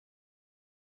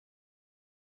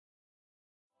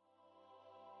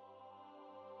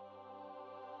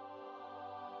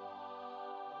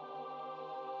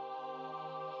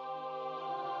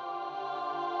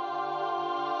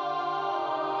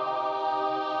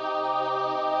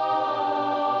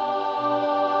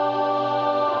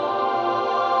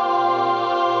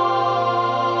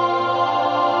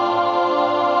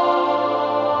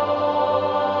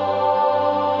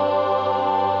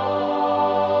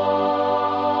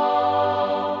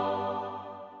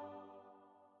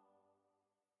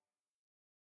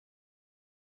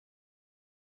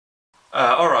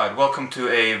Alright, welcome to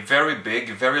a very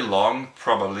big, very long,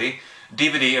 probably,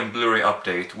 DVD and Blu-ray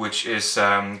update, which is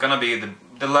gonna be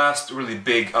the last really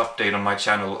big update on my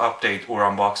channel, update or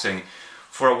unboxing,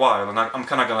 for a while, and I'm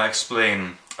kinda gonna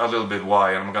explain a little bit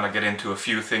why, and I'm gonna get into a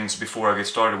few things before I get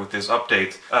started with this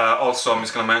update. Also, I'm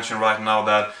just gonna mention right now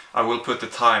that I will put the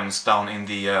times down in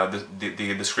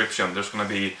the description. There's gonna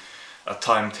be a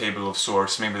timetable of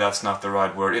sorts, maybe that's not the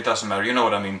right word, it doesn't matter, you know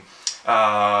what I mean.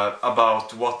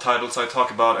 About what titles I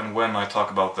talk about and when I talk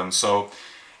about them. So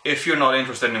if you're not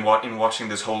interested in watching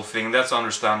this whole thing, that's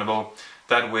understandable.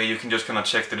 That way you can just kind of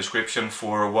check the description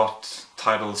for what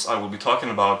titles I will be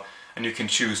talking about, and you can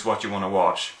choose what you want to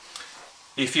watch.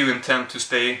 If you intend to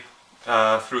stay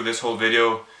through this whole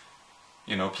video,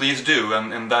 you know, please do,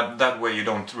 and that way you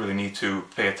don't really need to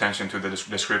pay attention to the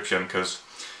description, because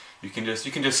you can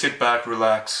just sit back,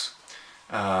 relax,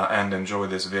 and enjoy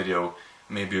this video.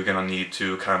 Maybe you're gonna need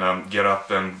to kind of get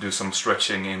up and do some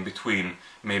stretching in between.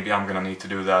 Maybe I'm gonna need to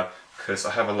do that, because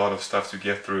I have a lot of stuff to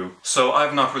get through. So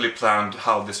I've not really planned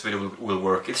how this video will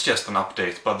work. It's just an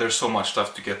update, but there's so much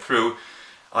stuff to get through.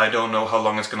 I don't know how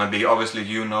long it's gonna be. Obviously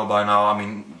you know by now, I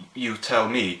mean, you tell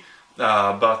me.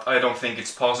 But I don't think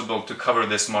it's possible to cover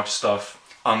this much stuff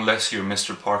unless you're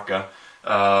Mr. Parka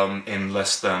in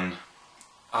less than,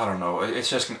 I don't know, it's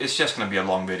just gonna be a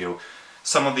long video.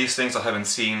 Some of these things I haven't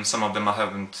seen, some of them I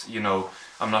haven't, you know,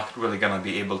 I'm not really gonna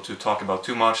be able to talk about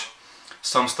too much.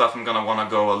 Some stuff I'm gonna wanna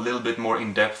go a little bit more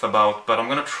in depth about, but I'm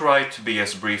gonna try to be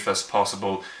as brief as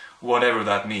possible, whatever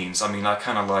that means. I mean, I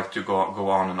kinda like to go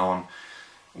on and on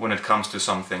when it comes to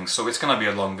some things, so it's gonna be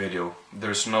a long video.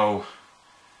 There's no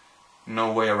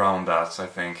way around that, I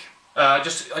think. I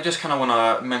just kinda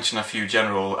wanna mention a few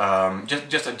general,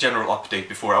 just a general update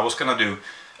before. I was gonna do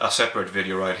a separate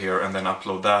video right here and then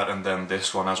upload that and then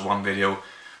this one as one video,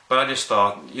 but I just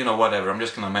thought, you know, whatever, I'm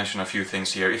just gonna mention a few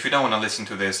things here. If you don't want to listen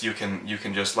to this, you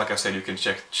can just, like I said, you can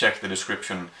check the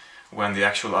description when the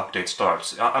actual update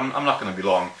starts. I'm not gonna be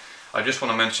long. I just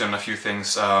want to mention a few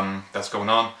things that's going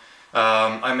on.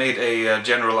 I made a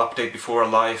general update before, a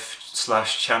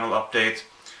live/channel update,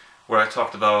 where I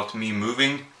talked about me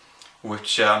moving,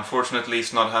 which unfortunately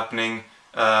is not happening.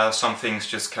 Some things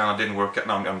just kind of didn't work out.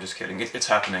 No, I'm just kidding. It's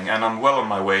happening, and I'm well on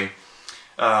my way.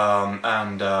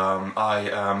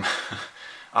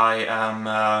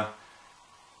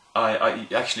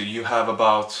 Actually, you have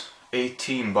about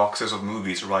 18 boxes of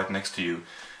movies right next to you,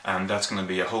 and that's going to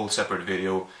be a whole separate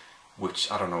video,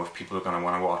 which I don't know if people are going to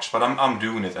want to watch, but I'm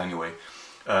doing it anyway.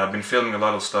 I've been filming a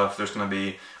lot of stuff. There's going to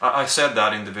be, I said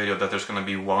that in the video that there's going to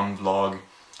be one vlog.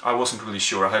 I wasn't really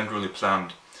sure. I hadn't really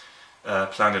planned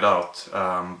it out,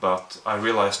 but I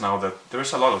realize now that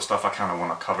there's a lot of stuff I kind of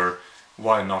want to cover.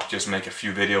 Why not just make a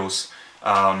few videos?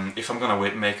 If I'm gonna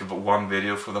make one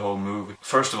video for the whole movie,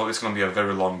 first of all, it's gonna be a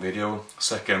very long video.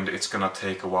 Second, it's gonna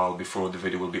take a while before the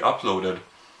video will be uploaded.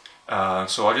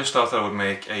 So I just thought that I would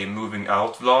make a moving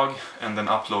out vlog and then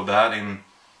upload that in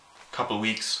a couple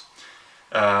weeks,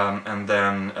 and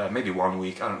then maybe 1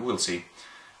 week. I don't know, we'll see.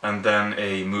 And then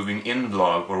a moving in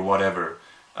vlog or whatever.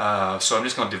 So I'm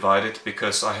just gonna divide it,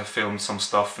 because I have filmed some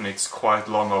stuff and it's quite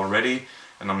long already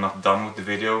and I'm not done with the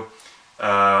video.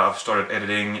 I've started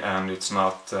editing and it's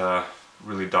not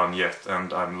really done yet,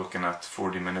 and I'm looking at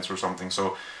 40 minutes or something,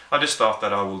 so I just thought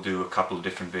that I will do a couple of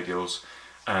different videos.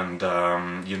 And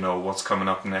you know, what's coming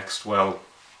up next? Well,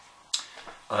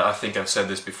 I think I've said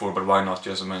this before, but why not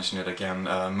just mention it again.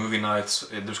 Movie nights,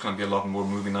 there's gonna be a lot more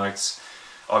movie nights.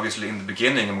 Obviously in the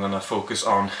beginning I'm gonna focus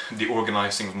on the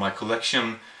organizing of my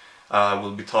collection.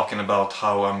 We'll be talking about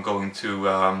how I'm going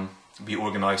to be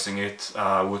organizing it,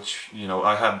 which, you know,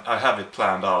 I have it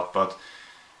planned out, but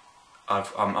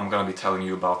I'm gonna be telling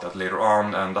you about that later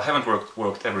on, and I haven't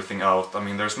worked everything out. I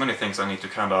mean, there's many things I need to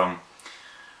kind of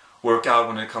work out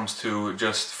when it comes to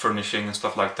just furnishing and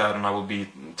stuff like that, and I will be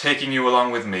taking you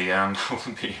along with me, and I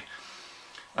will be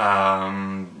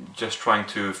just trying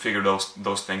to figure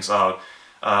those things out.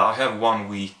 I have 1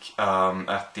 week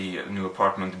at the new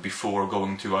apartment before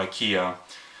going to IKEA,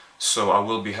 so I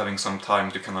will be having some time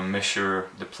to kind of measure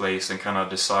the place and kind of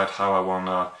decide how I want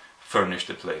to furnish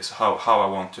the place, how I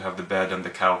want to have the bed and the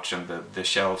couch and the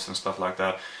shelves and stuff like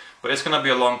that. But it's going to be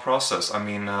a long process. I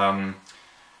mean,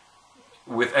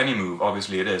 with any move,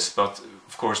 obviously it is, but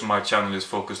of course my channel is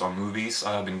focused on movies.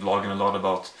 I have been vlogging a lot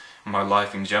about my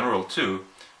life in general too,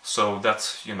 so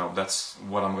that's, you know, that's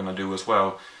what I'm going to do as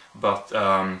well. But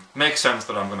makes sense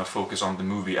that I'm gonna focus on the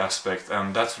movie aspect,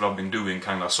 and that's what I've been doing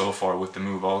kind of so far with the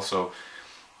move also.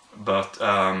 But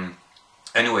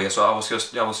anyway, so I was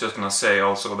just gonna say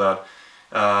also that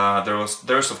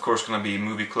there's of course gonna be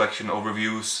movie collection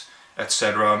overviews,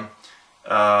 etc.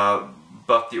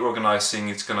 but the organizing,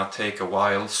 it's gonna take a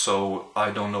while, so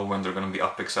I don't know when they're gonna be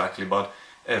up exactly, but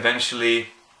eventually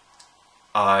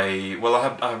I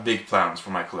have big plans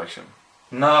for my collection.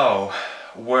 Now,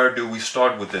 where do we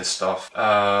start with this stuff?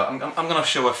 I'm gonna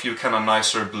show a few kind of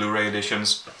nicer Blu-ray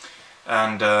editions,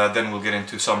 and then we'll get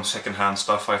into some second-hand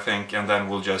stuff, I think, and then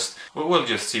we'll just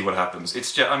see what happens.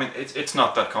 It's just, I mean, it's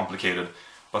not that complicated,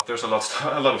 but there's a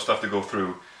lot of stuff to go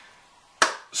through.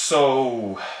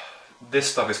 So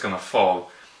this stuff is gonna fall.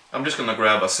 I'm just gonna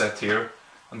grab a set here,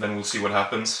 and then we'll see what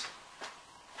happens.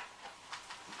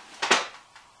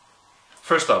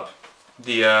 First up,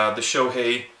 the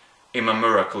Shohei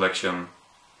Imamura collection,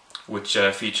 which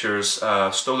features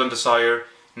Stolen Desire,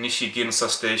 Nishiginsa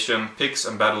Station, Pigs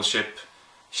and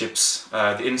Battleships,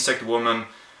 The Insect Woman,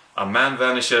 A Man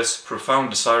Vanishes, Profound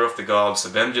Desire of the Gods,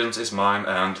 Vengeance is Mine,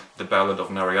 and The Ballad of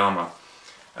Narayama.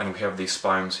 And we have these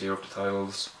spines here of the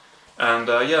titles. And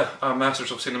yeah, a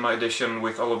Masters of Cinema edition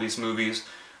with all of these movies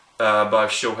by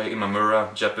Shohei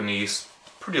Imamura, Japanese,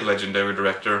 pretty legendary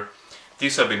director.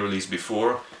 These have been released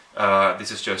before.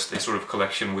 This is just a sort of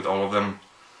collection with all of them,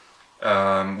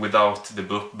 without the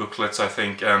booklets, I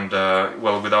think, and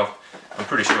well, without. I'm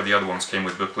pretty sure the other ones came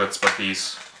with booklets, but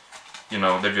these, you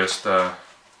know, they're just have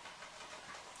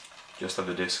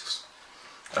the discs,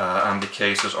 and the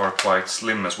cases are quite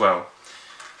slim as well.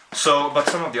 So, but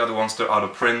some of the other ones, they're out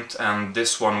of print, and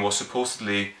this one was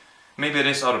supposedly, maybe it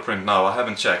is out of print now. I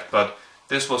haven't checked, but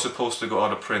this was supposed to go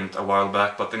out of print a while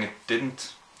back, but then it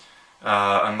didn't.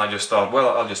 And I just thought,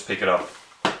 well, I'll just pick it up.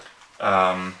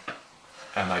 And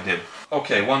I did.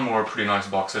 Okay, one more pretty nice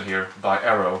box set here by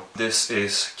Arrow. This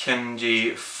is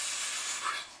Kenji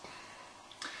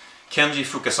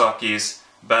Fukasaki's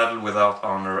Battle Without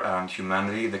Honor and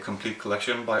Humanity, the complete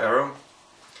collection by Arrow.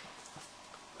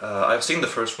 I've seen the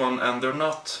first one, and they're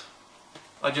not...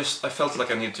 I felt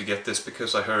like I needed to get this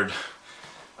because I heard...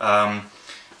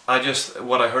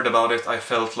 what I heard about it, I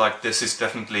felt like this is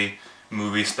definitely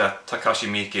movies that Takashi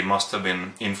Miike must have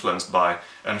been influenced by,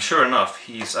 and sure enough,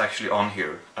 he's actually on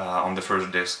here, on the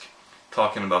first disc,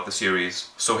 talking about the series.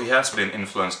 So he has been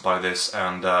influenced by this,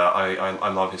 and I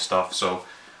love his stuff, so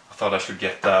I thought I should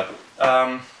get that.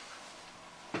 I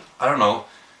don't know,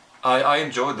 I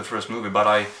enjoyed the first movie, but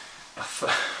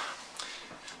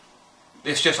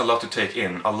it's just a lot to take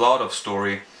in, a lot of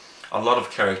story, a lot of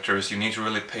characters. You need to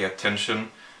really pay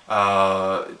attention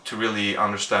to really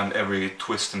understand every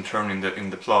twist and turn in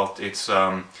the plot. It's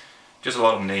just a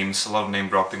lot of names, a lot of name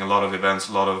dropping, a lot of events,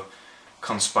 a lot of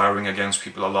conspiring against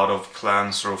people, a lot of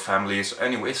clans or families.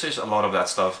 Anyway, it's just a lot of that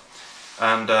stuff.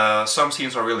 And some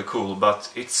scenes are really cool,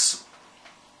 but it's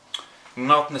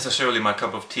not necessarily my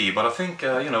cup of tea. But I think,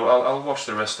 you know, I'll watch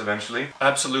the rest eventually.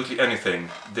 Absolutely anything.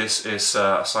 This is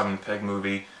a Simon Pegg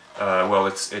movie. Well,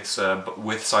 it's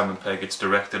with Simon Pegg. It's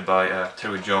directed by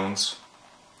Terry Jones.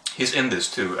 He's in this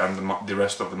too, and the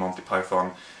rest of the Monty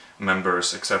Python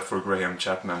members, except for Graham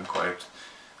Chapman, quite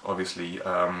obviously.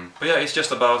 But yeah, it's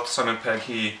just about Simon Pegg.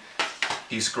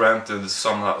 He's granted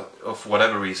somehow, of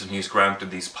whatever reason, he's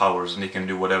granted these powers, and he can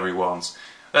do whatever he wants.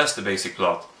 That's the basic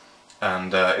plot,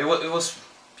 and it was,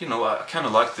 you know, I kind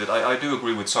of liked it. I do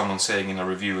agree with someone saying in a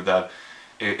review that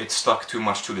it stuck too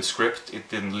much to the script. It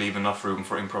didn't leave enough room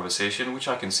for improvisation, which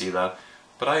I can see that.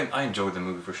 But I enjoyed the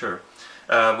movie for sure.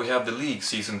 We have The League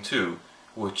Season 2,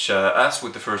 which, as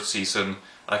with the first season,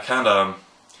 I kinda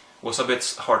was a bit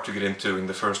hard to get into in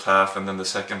the first half, and then the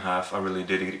second half I really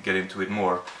did get into it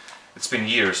more. It's been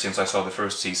years since I saw the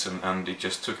first season, and it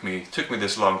just took me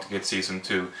this long to get Season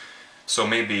 2. So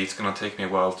maybe it's gonna take me a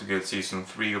while to get Season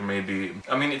 3, or maybe...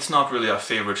 I mean, it's not really a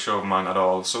favorite show of mine at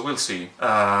all, so we'll see.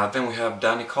 Then we have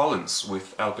Danny Collins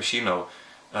with Al Pacino,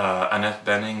 Annette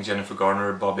Bening, Jennifer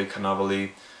Garner, Bobby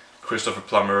Cannavale, Christopher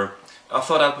Plummer. I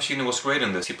thought Al Pacino was great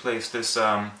in this. He plays this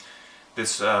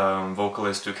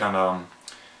vocalist who kind of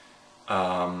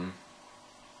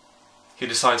he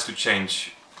decides to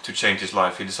change his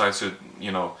life. He decides to,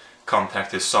 you know,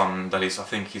 contact his son that I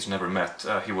think he's never met.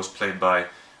 He was played by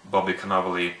Bobby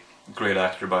Cannavale, great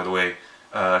actor by the way.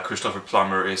 Christopher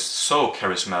Plummer is so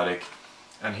charismatic,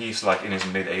 and he's like in his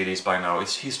mid-80s by now.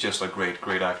 He's just a great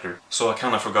actor. So I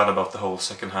kind of forgot about the whole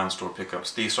second-hand store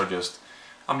pickups. These are just...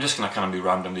 I'm just gonna kind of be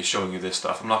randomly showing you this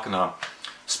stuff. I'm not gonna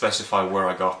specify where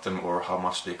I got them or how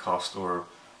much they cost or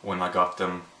when I got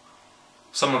them.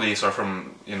 Some of these are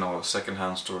from, you know,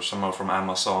 second-hand stores, some are from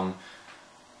Amazon,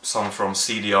 some from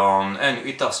CD-ON, and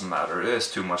it doesn't matter. There's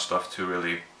too much stuff to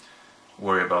really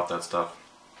worry about that stuff.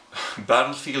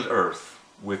 Battlefield Earth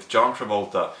with John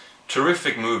Travolta.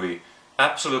 Terrific movie.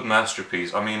 Absolute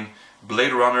masterpiece. I mean,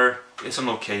 Blade Runner is an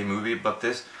okay movie, but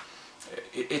this...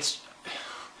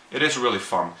 It is really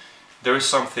fun. There is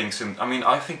some things in... I mean,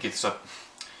 I think it's a...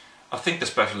 I think the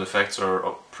special effects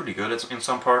are pretty good in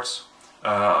some parts.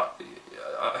 There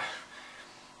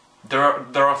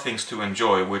are things to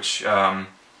enjoy which kind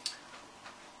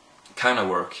of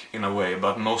work in a way,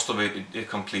 but most of it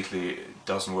completely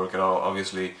doesn't work at all,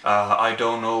 obviously. I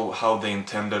don't know how they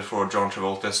intended for John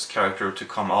Travolta's character to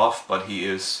come off, but he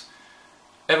is...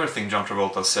 Everything John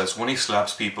Travolta says when he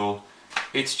slaps people,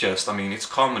 it's just, I mean, it's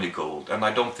comedy gold, and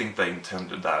I don't think they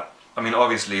intended that. I mean,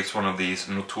 obviously it's one of these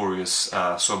notorious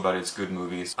so bad it's good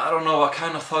movies. I don't know, I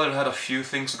kind of thought it had a few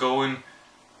things going,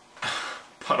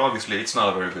 but obviously it's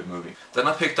not a very good movie. Then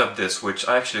I picked up this, which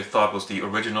I actually thought was the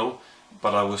original,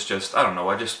 but I was just, I don't know,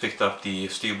 I just picked up the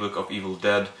steelbook of Evil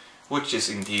Dead, which is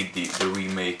indeed the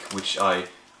remake, which I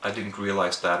didn't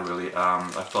realize that really.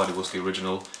 I thought it was the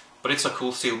original, but it's a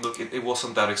cool steelbook. It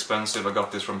wasn't that expensive. I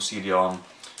got this from CD-ON.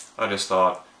 I just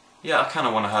thought, yeah, I kind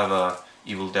of want to have a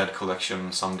Evil Dead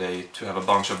collection someday, to have a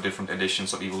bunch of different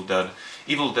editions of Evil Dead.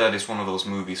 Evil Dead is one of those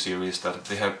movie series that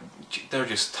there are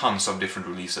just tons of different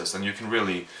releases, and you can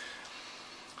really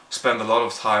spend a lot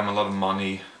of time, a lot of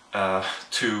money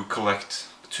to collect,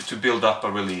 to build up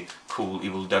a really cool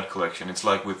Evil Dead collection. It's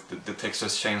like with the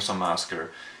Texas Chainsaw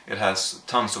Massacre. It has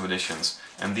tons of editions,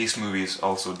 and these movies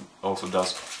also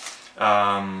does.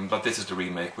 But this is the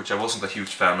remake, which I wasn't a huge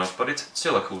fan of, but it's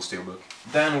still a cool steelbook.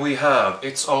 Then we have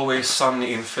It's Always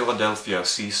Sunny in Philadelphia,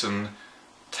 Season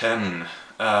 10.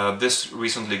 This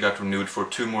recently got renewed for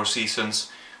 2 more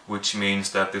seasons, which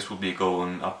means that this will be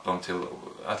going up until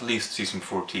at least Season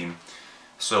 14.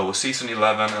 So Season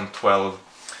 11 and 12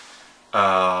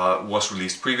 was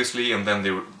released previously, and then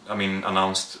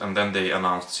they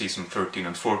announced Season 13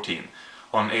 and 14.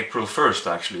 On April 1st,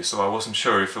 actually, so I wasn't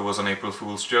sure if it was an April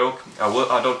Fool's joke.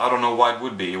 I don't know why it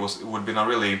would be. It would be a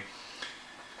really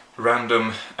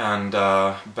random and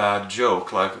bad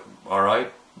joke, like,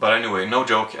 alright. But anyway, no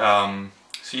joke.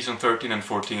 Season 13 and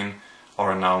 14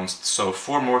 are announced, so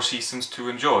 4 more seasons to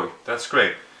enjoy. That's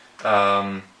great.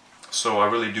 So I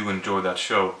really do enjoy that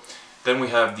show. Then we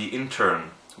have The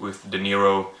Intern with De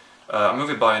Niro, a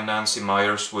movie by Nancy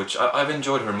Meyers, which I've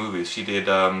enjoyed her movies. She did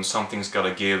Something's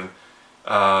Gotta Give,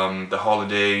 The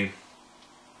Holiday,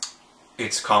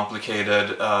 It's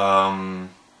Complicated. Yeah,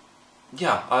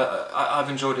 I've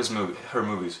enjoyed her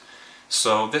movies.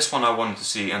 So this one I wanted to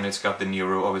see, and it's got De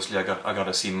Niro. Obviously I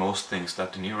gotta see most things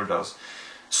that De Niro does.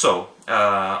 So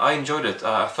I enjoyed it.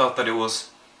 I thought that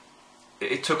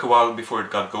it took a while before it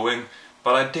got going,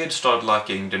 but I did start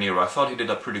liking De Niro. I thought he did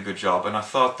a pretty good job, and I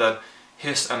thought that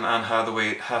his and Anne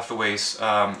Hathaway's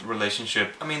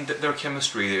relationship, I mean, their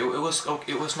chemistry, it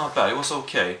was not bad, it was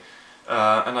okay.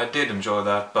 And I did enjoy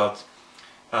that, but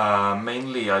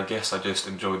mainly I guess I just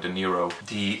enjoyed De Niro.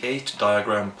 The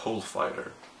 8-Diagram Pole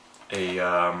Fighter,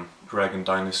 a Dragon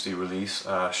Dynasty release,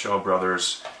 Shaw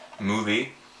Brothers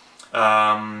movie.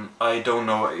 I don't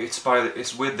know, it's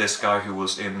with this guy who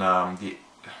was in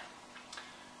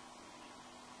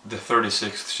the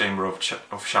 36th Chamber of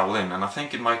Shaolin, and I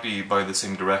think it might be by the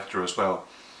same director as well.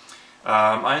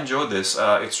 I enjoyed this.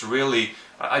 It's really,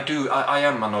 I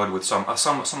am annoyed with some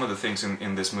of the things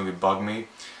in this movie bug me.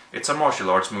 It's a martial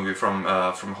arts movie from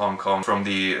Hong Kong, from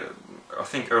the I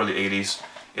think early 80s.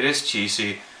 It is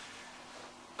cheesy.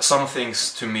 Some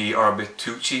things to me are a bit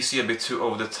too cheesy, a bit too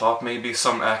over the top maybe.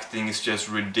 Some acting is just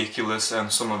ridiculous,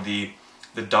 and some of the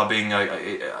dubbing,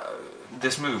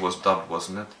 this movie was dubbed,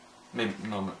 wasn't it? Maybe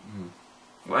no.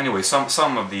 Well, anyway,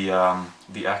 some of the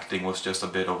acting was just a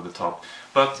bit over the top,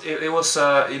 but it was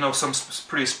you know, some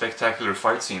pretty spectacular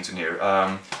fight scenes in here.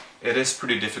 It is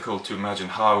pretty difficult to imagine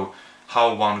how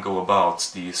one go about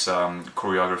these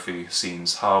choreography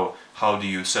scenes. How do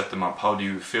you set them up? How do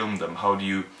you film them? How do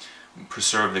you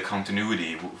preserve the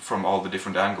continuity from all the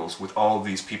different angles with all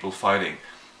these people fighting?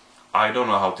 I don't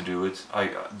know how to do it.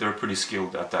 They're pretty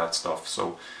skilled at that stuff.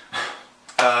 So.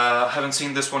 Haven't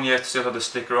seen this one yet, still have the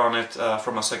sticker on it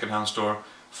from a secondhand store.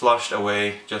 Flushed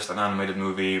away, just an animated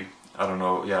movie, I don't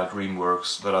know, yeah,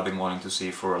 DreamWorks, that I've been wanting to see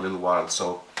for a little while.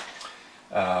 So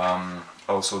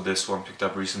also this one picked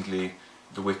up recently,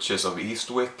 The Witches of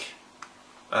Eastwick.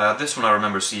 This one I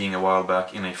remember seeing a while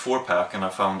back in a 4-pack, and I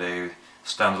found a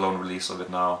standalone release of it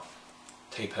now.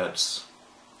 Tapeheads,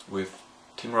 with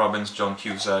Tim Robbins, John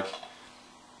Cusack.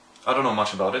 I don't know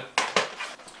much about it.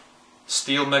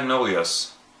 Steel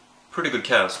Magnolias, pretty good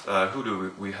cast. Who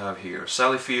do we have here?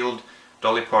 Sally Field,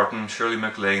 Dolly Parton, Shirley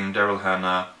MacLaine, Daryl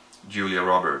Hannah, Julia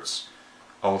Roberts.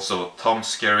 Also Tom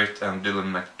Skerritt and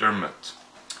Dylan McDermott.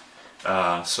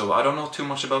 So I don't know too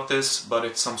much about this, but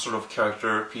it's some sort of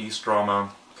character piece,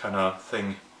 drama kind of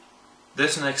thing.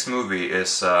 This next movie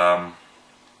is, I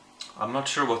I'm not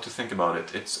sure what to think about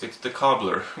it. It's the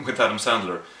Cobbler with Adam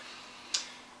Sandler.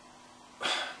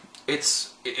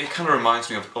 It kind of reminds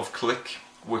me of Click,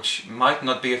 which might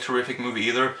not be a terrific movie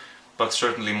either, but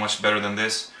certainly much better than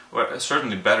this. Well,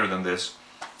 certainly better than this.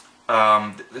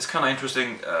 It's kind of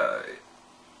interesting.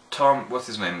 What's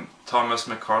his name? Thomas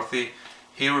McCarthy.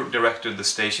 He directed The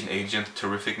Station Agent,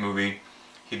 terrific movie.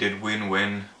 He did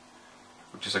Win-Win,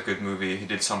 which is a good movie. He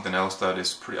did something else that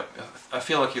is pretty... I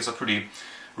feel like he's a pretty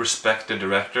respected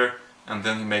director, and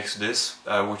then he makes this,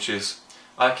 which is...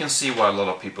 I can see why a lot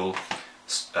of people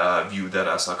view that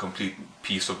as a complete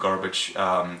piece of garbage.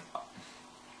 I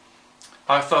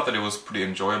thought that it was pretty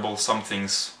enjoyable. Some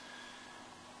things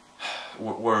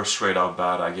were straight out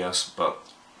bad, I guess, but...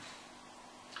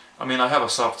 I mean, I have a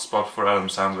soft spot for Adam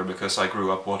Sandler because I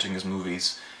grew up watching his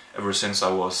movies ever since I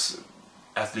was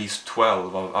at least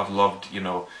 12. I've loved, you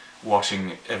know,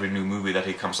 watching every new movie that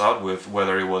he comes out with,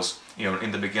 whether it was, you know,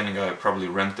 in the beginning I probably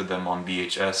rented them on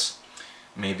VHS,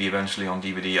 maybe eventually on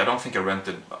DVD. I don't think I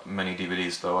rented many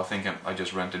DVDs though, I think I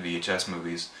just rented VHS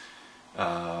movies.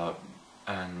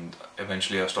 And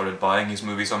eventually I started buying his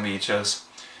movies on VHS,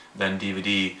 then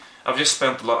DVD. I've just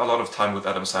spent a lot of time with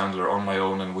Adam Sandler on my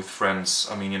own and with friends.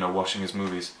 I mean, you know, watching his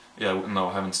movies. Yeah, no,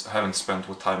 I haven't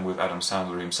spent time with Adam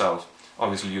Sandler himself.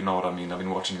 Obviously, you know what I mean. I've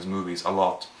been watching his movies a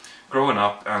lot growing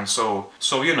up, and so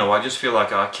you know, I just feel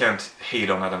like I can't hate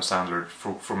on Adam Sandler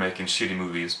for making shitty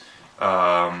movies.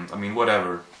 I mean,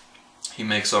 whatever. He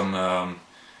makes some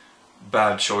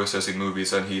bad choices in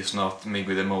movies, and he's not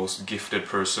maybe the most gifted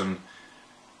person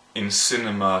in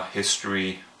cinema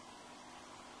history,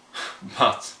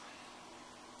 but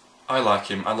I like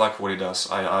him. I like what he does.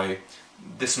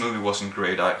 This movie wasn't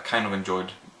great. I kind of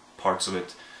enjoyed parts of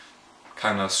it.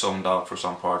 Kind of zoned out for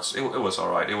some parts. It was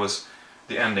alright.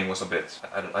 The ending was a bit...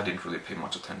 I didn't really pay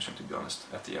much attention, to be honest,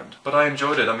 at the end. But I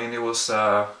enjoyed it. I mean, it was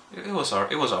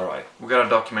alright. We got a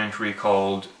documentary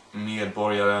called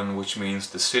Medborgaren, which means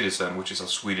the citizen, which is a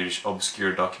Swedish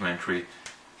obscure documentary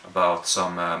about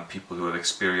some people who have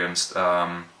experienced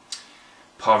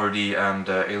poverty and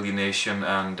alienation,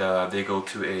 and they go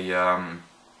to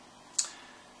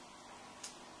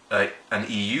an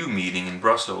EU meeting in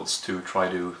Brussels to try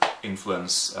to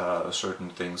influence certain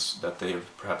things that they've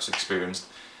perhaps experienced.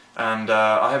 And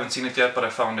I haven't seen it yet, but I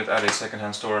found it at a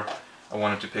secondhand store. I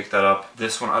wanted to pick that up.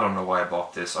 This one, I don't know why I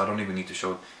bought this. I don't even need to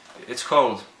show it. It's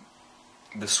called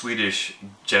The Swedish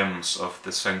Gems of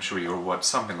the Century or what,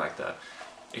 something like that.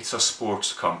 It's a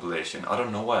sports compilation. I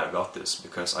don't know why I got this,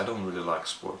 because I don't really like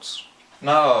sports.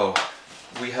 Now,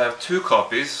 we have two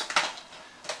copies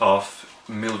of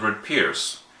Mildred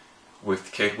Pierce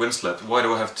with Kate Winslet. Why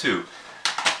do I have two?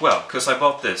 Well, because I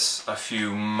bought this a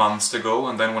few months ago,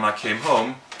 and then when I came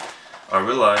home I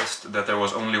realized that there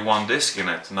was only one disc in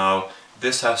it. Now,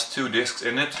 this has two discs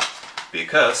in it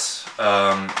because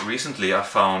recently I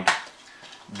found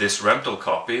this rental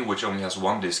copy, which only has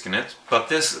one disc in it. But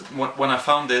this, when I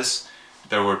found this,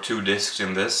 there were two discs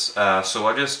in this, so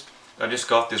I just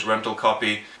got this rental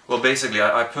copy. Well, basically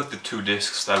I put the two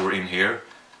discs that were in here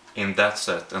in that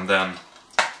set, and then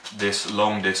this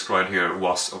lone disc right here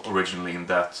was originally in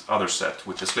that other set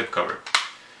with the slipcover.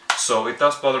 So it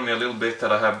does bother me a little bit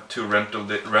that I have two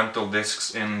rental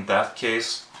discs in that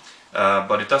case,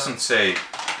 but it doesn't say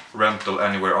rental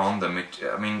anywhere on them.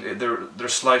 I mean, they're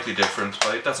slightly different,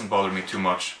 but it doesn't bother me too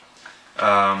much.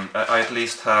 I at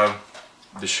least have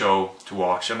the show to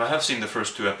watch, and I have seen the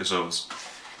first two episodes.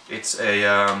 It's a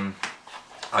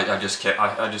I just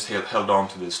held on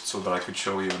to this so that I could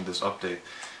show you in this update.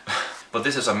 But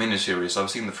this is a miniseries. I've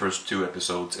seen the first two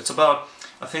episodes. It's about,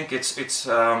 I think it's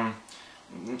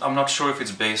I'm not sure if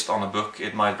it's based on a book.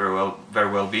 It might very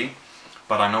well be,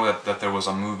 but I know that there was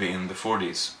a movie in the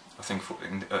 40s. I think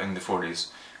in the 40s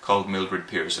called Mildred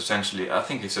Pierce. Essentially, I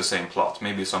think it's the same plot,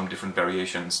 maybe some different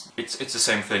variations. It's the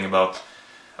same thing about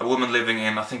a woman living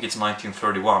in, I think it's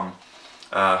 1931.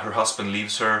 Her husband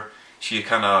leaves her. She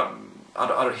kind of,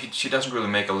 she doesn't really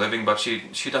make a living, but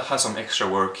she has some extra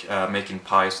work making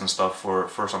pies and stuff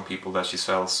for some people that she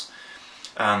sells.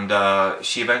 And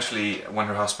she eventually, when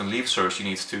her husband leaves her, she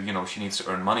needs to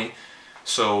earn money.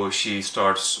 So she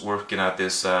starts working at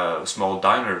this small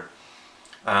diner.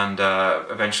 And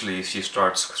eventually she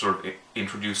starts sort of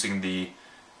introducing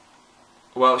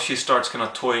she starts kind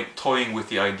of toying with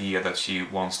the idea that she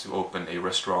wants to open a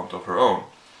restaurant of her own.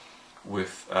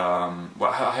 With, well,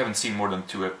 I haven't seen more than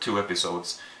two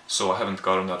episodes, so I haven't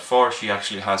gotten that far. She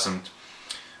actually hasn't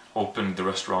opened the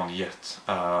restaurant yet,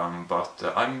 but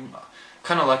I'm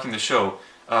kind of liking the show.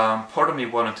 Part of me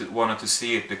wanted to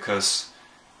see it because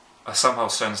I somehow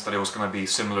sensed that it was going to be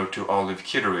similar to Olive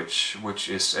Kitteridge, which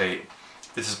is a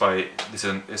This is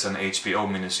an HBO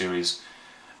miniseries,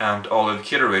 and Olive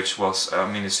Kitteridge was a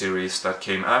miniseries that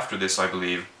came after this, I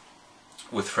believe,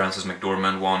 with Frances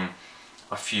McDormand. Won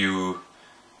a few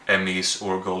Emmys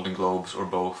or Golden Globes or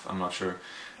both, I'm not sure,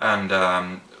 and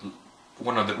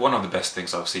one of the best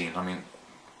things I've seen. I mean,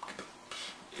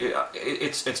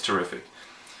 it's terrific.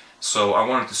 So I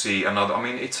wanted to see another. I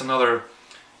mean, it's another,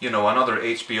 you know, another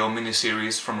HBO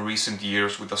miniseries from recent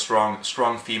years with a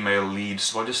strong female lead.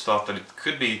 So I just thought that it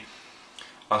could be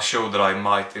a show that I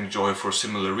might enjoy for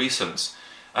similar reasons,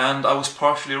 and I was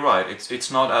partially right.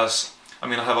 It's not as, I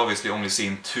mean, I have obviously only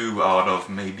seen 2 out of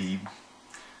maybe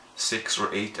 6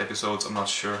 or 8 episodes. I'm not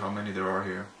sure how many there are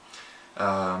here,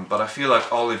 but I feel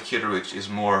like Olive Kitteridge is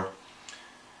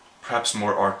perhaps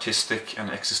more artistic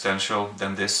and existential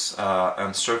than this,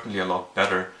 and certainly a lot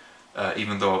better.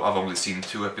 Even though I've only seen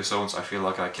 2 episodes, I feel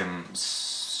like I can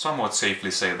somewhat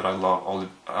safely say that I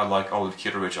like Olive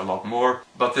Kitteridge a lot more.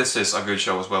 But this is a good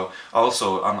show as well.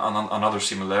 Also, another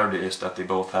similarity is that they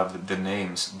both have the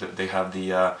names. They have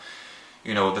the,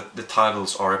 you know, the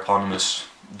titles are eponymous.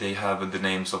 They have the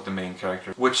names of the main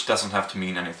character, which doesn't have to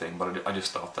mean anything. But I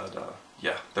just thought that,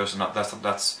 yeah,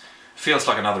 that's feels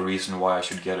like another reason why I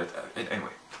should get it.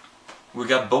 Anyway, we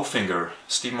got Bowfinger,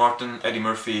 Steve Martin, Eddie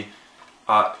Murphy.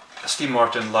 Steve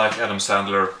Martin, like Adam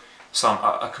Sandler,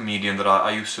 a comedian that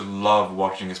I used to love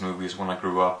watching his movies when I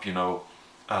grew up. You know,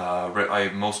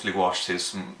 I mostly watched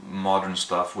his modern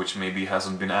stuff, which maybe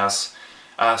hasn't been as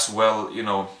well, you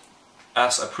know,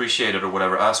 as appreciated or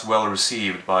whatever, as well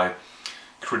received by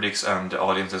critics and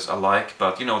audiences alike.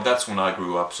 But you know, that's when I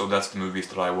grew up, so that's the movies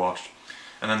that I watched.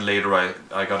 And then later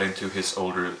I got into his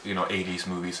older, you know, 80s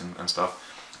movies and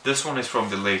stuff. This one is from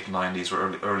the late 90s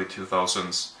or early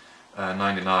 2000s,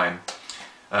 99.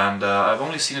 And I've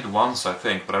only seen it once, I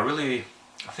think, but I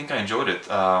think I enjoyed it.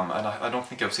 And I don't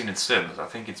think I've seen it since. I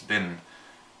think it's been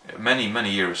many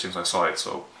years since I saw it,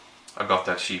 so I got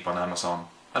that cheap on Amazon.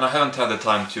 And I haven't had the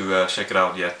time to check it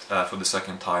out yet for the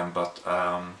second time, but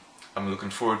I'm looking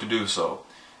forward to do so.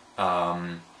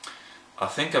 I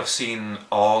think I've seen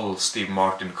all Steve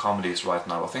Martin comedies right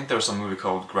now. I think there's a movie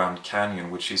called Grand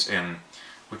Canyon, which is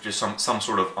some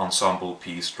sort of ensemble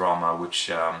piece drama, which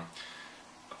a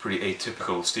pretty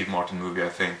atypical Steve Martin movie, I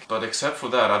think. But except for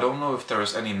that, I don't know if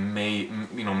there's any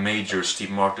major Steve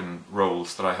Martin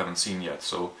roles that I haven't seen yet.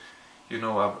 So, you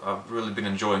know, I've really been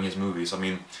enjoying his movies. I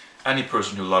mean, any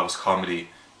person who loves comedy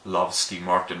loves Steve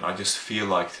Martin. I just feel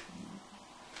like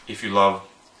if you love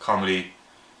comedy.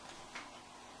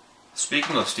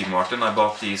 Speaking of Steve Martin, I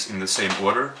bought these in the same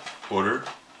order.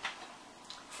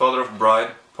 Father of the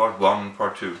Bride, Part 1 and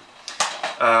Part 2.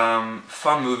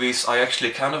 Fun movies. I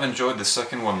actually kind of enjoyed the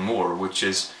second one more, which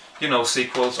is, you know,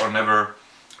 sequels are never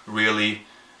really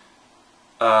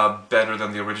better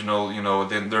than the original. You know,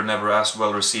 they're never as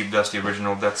well received as the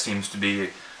original. That seems to be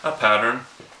a pattern.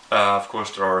 Of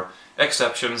course, there are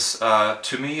exceptions.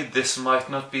 To me, this might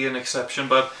not be an exception,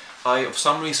 but I, for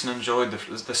some reason, enjoyed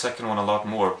the second one a lot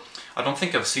more. I don't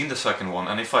think I've seen the second one,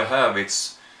 and if I have,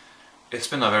 it's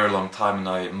been a very long time, and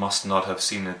I must not have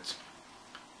seen it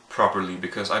properly,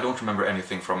 because I don't remember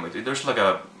anything from it. There's like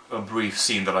a brief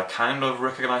scene that I kind of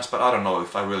recognize, but I don't know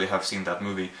if I really have seen that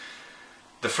movie.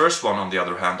 The first one, on the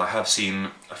other hand, I have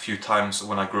seen a few times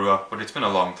when I grew up, but it's been a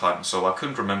long time, so I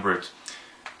couldn't remember it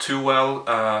too well,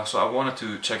 so I wanted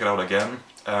to check it out again,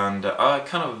 and I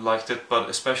kind of liked it, but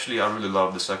especially I really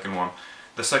loved the second one.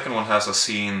 The second one has a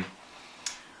scene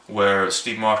where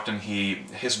Steve Martin,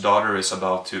 his daughter is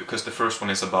about to, because the first one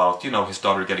is about, you know, his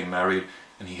daughter getting married,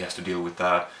 and he has to deal with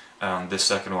that, and this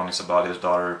second one is about his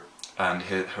daughter and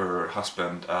her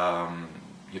husband,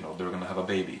 you know, they're gonna have a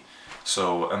baby.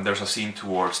 So, and there's a scene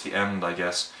towards the end, I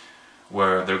guess,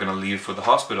 where they're gonna leave for the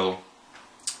hospital,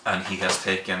 and he has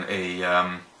taken a,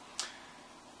 I'm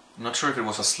not sure if it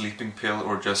was a sleeping pill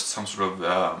or just some sort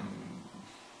of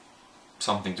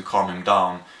something to calm him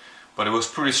down, but it was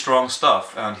pretty strong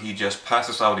stuff, and he just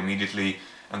passes out immediately,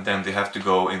 and then they have to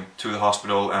go into the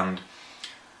hospital, and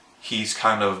he's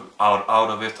kind of out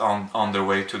of it on their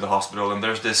way to the hospital. And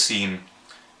there's this scene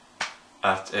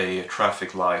at a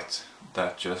traffic light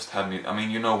that just had me, I mean,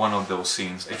 you know, one of those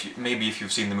scenes, maybe if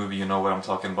you've seen the movie you know what I'm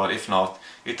talking about. If not,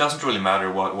 it doesn't really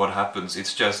matter what happens.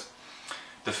 It's just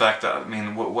the fact that, I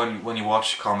mean, when you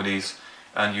watch comedies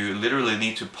and you literally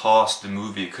need to pause the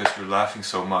movie because you're laughing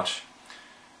so much,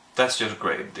 that's just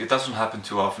great. It doesn't happen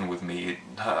too often with me.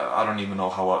 I don't even know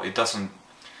how it doesn't.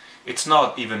 It's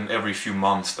not even every few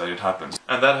months that it happens.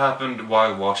 And that happened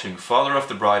while watching Father of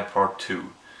the Bride Part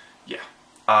 2. Yeah,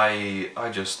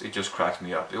 it just cracked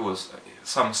me up. It was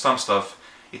some stuff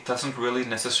It doesn't really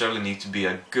necessarily need to be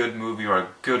a good movie or a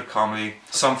good comedy.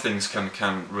 Some things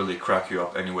can really crack you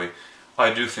up anyway.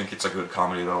 I do think it's a good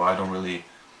comedy though. I don't really...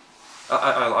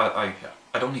 I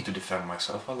don't need to defend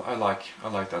myself. I like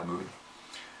that movie.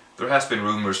 There has been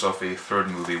rumors of a third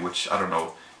movie, which I don't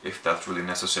know if that's really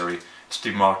necessary.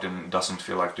 Steve Martin doesn't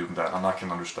feel like doing that, and I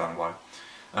can understand why.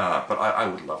 But I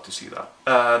would love to see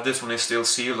that. This one is still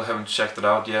sealed. I haven't checked it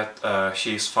out yet.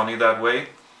 She's funny that way.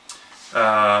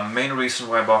 Main reason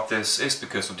why I bought this is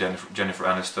because of Jennifer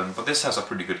Aniston, but this has a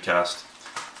pretty good cast,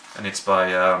 and it's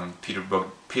by Peter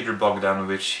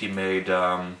Bogdanovich. He made,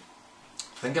 I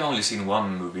think I've only seen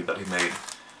one movie that he made,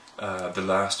 The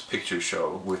Last Picture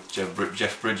Show with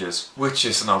Jeff Bridges, which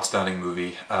is an outstanding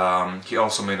movie. He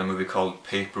also made a movie called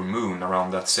Paper Moon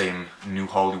around that same New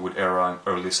Hollywood era,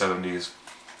 early 70s,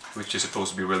 which is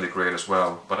supposed to be really great as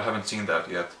well, but I haven't seen that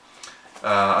yet.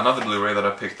 Another Blu-ray that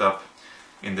I picked up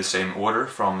in the same order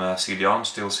from CD-ON,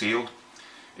 still sealed,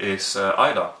 is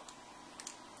Ida,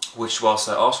 which was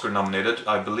Oscar nominated,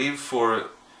 I believe, for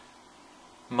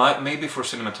maybe for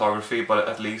cinematography, but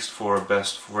at least for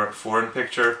best foreign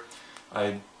picture.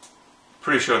 I'm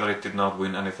pretty sure that it did not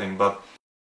win anything, but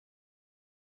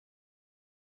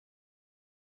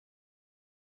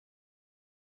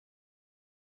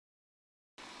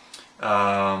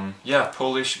yeah,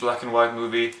 Polish black and white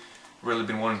movie. Really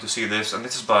been wanting to see this, and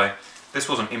this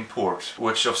was an import,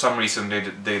 which of some reason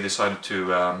they decided to,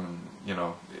 you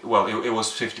know, well, it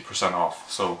was 50% off,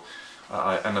 so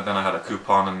and then I had a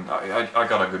coupon and I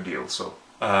got a good deal. So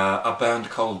A Band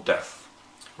Called Death,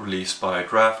 released by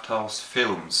Draft House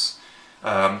Films.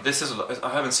 This is, I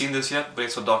haven't seen this yet, but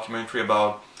it's a documentary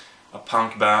about a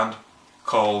punk band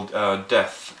called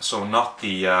Death. So not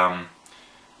the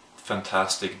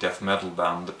fantastic death metal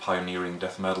band, the pioneering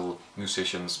death metal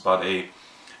musicians, but an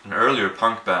earlier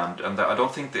punk band, and I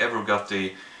don't think they ever got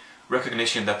the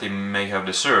recognition that they may have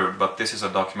deserved, but this is a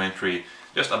documentary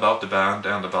just about the band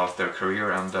and about their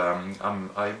career, and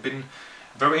I've been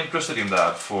very interested in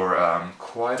that for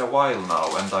quite a while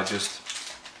now, and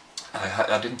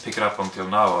I didn't pick it up until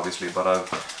now, obviously, but I've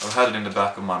had it in the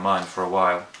back of my mind for a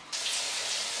while.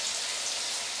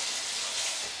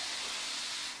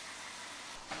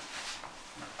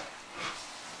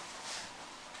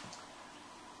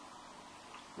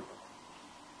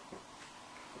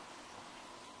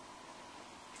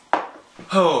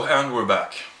 Oh, and we're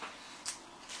back.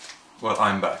 Well,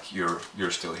 I'm back. You're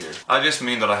still here. I just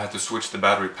mean that I had to switch the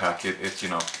battery pack. You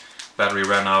know, battery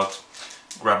ran out.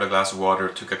 Grabbed a glass of water,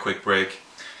 took a quick break,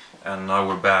 and now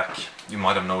we're back. You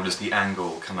might have noticed the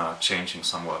angle kind of changing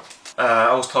somewhat.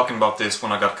 I was talking about this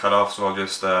when I got cut off, so I'll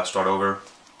just start over.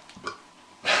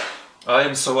 I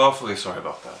am so awfully sorry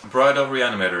about that. Bride of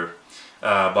Reanimator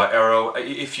by Arrow.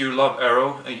 If you love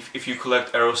Arrow, if you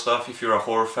collect Arrow stuff, if you're a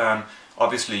horror fan,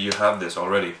 obviously you have this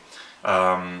already,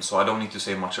 so I don't need to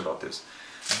say much about this.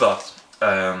 But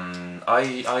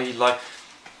I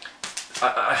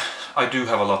do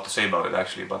have a lot to say about it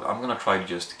actually, but I'm gonna try to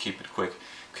just keep it quick,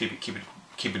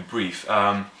 keep it brief.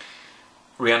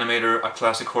 Reanimator, a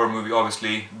classic horror movie,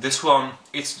 obviously. This one,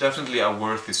 it's definitely a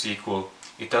worthy sequel.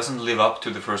 It doesn't live up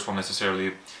to the first one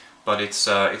necessarily, but it's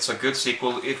a good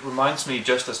sequel. It reminds me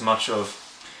just as much of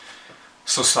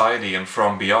Society and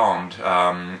From Beyond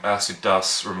as it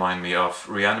does remind me of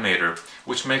Reanimator,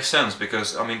 which makes sense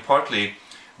because, I mean, partly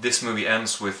this movie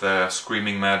ends with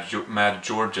Screaming Mad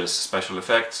George's special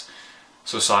effects.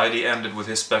 Society ended with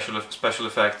his special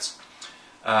effects,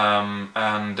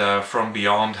 and From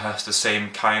Beyond has the same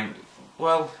kind,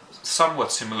 well,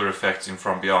 somewhat similar effects in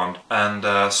From Beyond,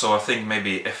 and so I think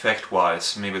maybe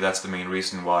effect-wise, maybe that's the main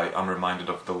reason why I'm reminded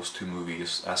of those two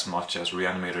movies as much as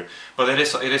Reanimator. But it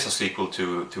is a sequel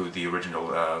to the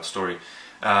original story.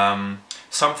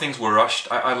 Some things were rushed.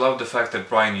 I love the fact that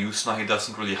Brian Usna, he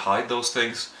doesn't really hide those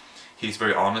things. He's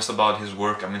very honest about his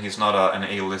work. I mean, he's not an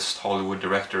A-list Hollywood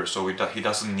director, so he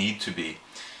doesn't need to be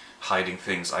hiding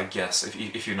things, I guess,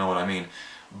 if you know what I mean.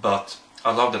 But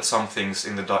I love that some things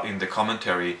in the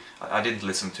commentary I didn't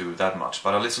listen to that much,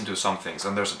 but I listened to some things.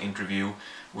 And there's an interview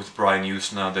with Brian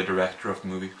Usna, the director of the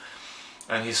movie,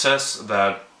 and he says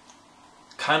that,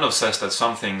 kind of says that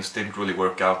some things didn't really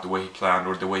work out the way he planned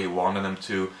or the way he wanted them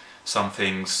to. Some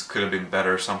things could have been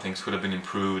better, some things could have been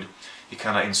improved. He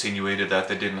kind of insinuated that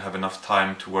they didn't have enough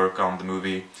time to work on the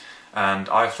movie, and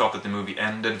I thought that the movie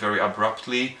ended very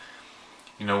abruptly.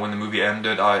 You know, when the movie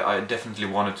ended, I definitely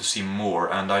wanted to see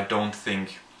more, and I don't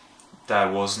think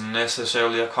that was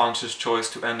necessarily a conscious choice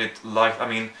to end it like. I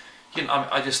mean, you know,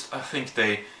 I think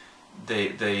they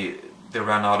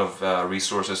ran out of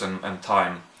resources and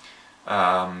time.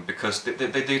 because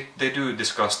they do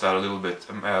discuss that a little bit.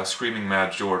 Screaming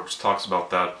Mad George talks about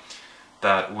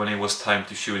that when it was time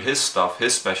to shoot his stuff,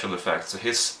 his special effects,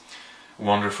 his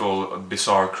wonderful,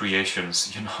 bizarre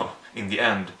creations, you know, in the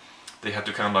end, they had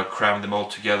to kind of like cram them all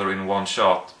together in one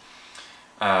shot,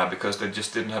 because they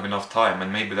just didn't have enough time,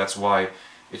 and maybe that's why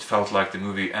it felt like the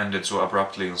movie ended so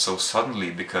abruptly and so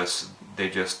suddenly, because they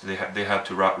had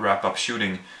to wrap up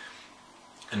shooting,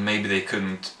 and maybe they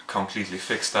couldn't completely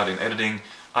fix that in editing.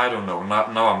 I don't know.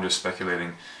 Now I'm just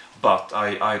speculating, but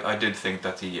I did think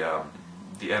that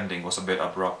the ending was a bit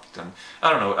abrupt, and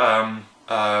I don't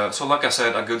know. So like I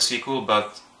said, a good sequel,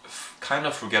 but kind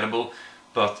of forgettable.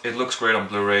 But it looks great on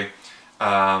Blu-ray,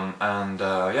 and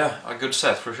yeah, a good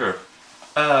set for sure.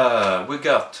 We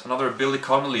got another Billy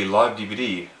Connolly live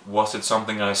DVD. Was It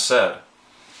Something I Said?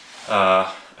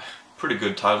 Pretty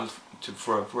good title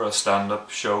for a stand-up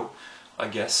show, I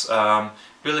guess.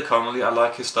 Billy Connolly, I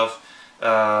like his stuff.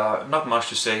 Not much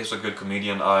to say. He's a good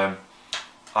comedian.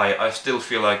 I still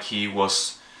feel like he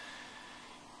was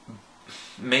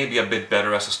maybe a bit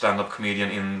better as a stand-up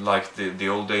comedian in like the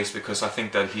old days, because I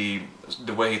think that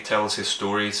the way he tells his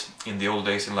stories in the old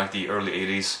days, in like the early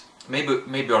 80s,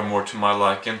 maybe are more to my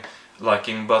liking.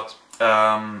 But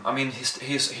I mean,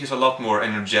 he's a lot more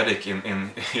energetic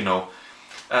in you know.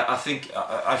 I think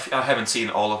I haven't seen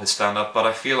all of his stand-up, but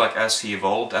I feel like as he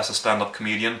evolved as a stand-up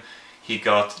comedian, he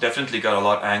definitely got a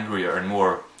lot angrier and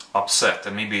more upset,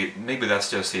 and maybe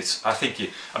that's just his. I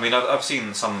think I mean, I've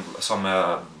seen some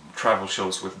travel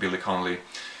shows with Billy Connolly,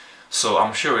 so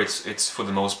I'm sure it's for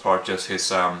the most part just his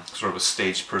sort of a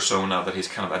stage persona that he's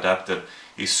kind of adapted.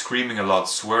 He's screaming a lot,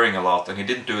 swearing a lot, and he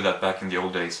didn't do that back in the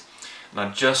old days. And I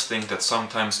just think that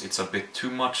sometimes it's a bit too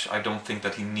much. I don't think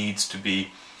that he needs to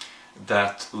be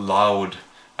that loud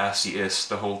as he is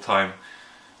the whole time.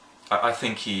 I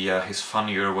think he's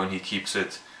funnier when he keeps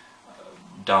it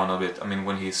down a bit. I mean,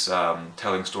 when he's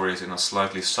telling stories in a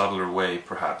slightly subtler way,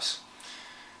 perhaps.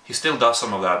 He still does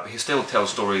some of that. He still tells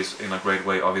stories in a great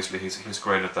way. Obviously, he's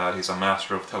great at that. He's a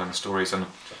master of telling stories and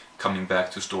coming back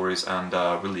to stories and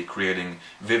really creating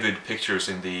vivid pictures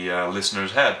in the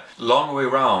listener's head. Long Way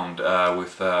Round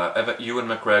with Ewan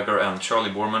McGregor and Charlie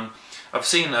Boorman. I've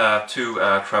seen two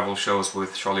travel shows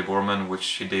with Charlie Boorman, which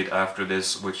he did after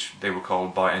this, which they were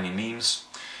called By Any Means.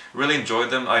 Really enjoyed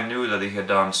them. I knew that he had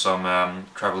done some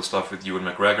travel stuff with Ewan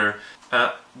McGregor.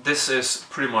 This is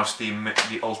pretty much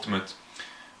the ultimate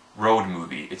road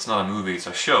movie. It's not a movie, it's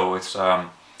a show. It's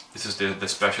this is the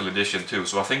special edition too.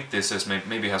 So I think this is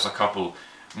maybe has a couple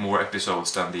more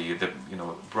episodes than the you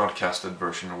know, broadcasted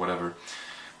version or whatever.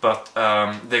 But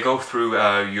they go through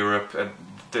Europe.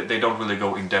 They don't really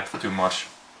go in depth too much.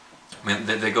 I mean,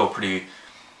 they go pretty.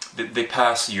 They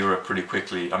pass Europe pretty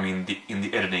quickly. I mean, in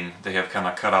the editing, they have kind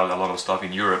of cut out a lot of stuff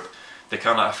in Europe.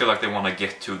 I feel like they want to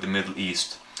get to the Middle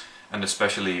East, and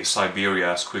especially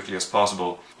Siberia, as quickly as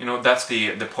possible. You know, that's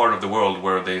the part of the world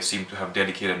where they seem to have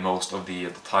dedicated most of the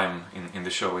time in the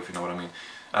show, if you know what I mean.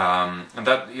 And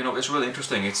that, you know, it's really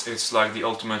interesting. It's like the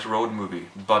ultimate road movie,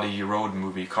 buddy road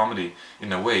movie comedy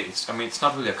in a way. I mean, it's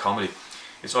not really a comedy.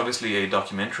 It's obviously a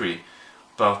documentary,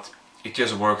 but it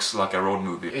just works like a road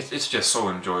movie. It's just so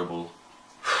enjoyable.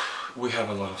 We have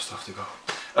a lot of stuff to go.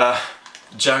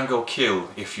 Django Kill,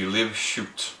 If You Live,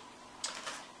 Shoot.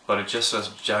 But it just says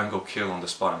Django Kill on the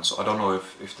spine, so I don't know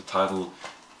if the title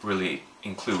really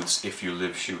includes If You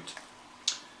Live, Shoot.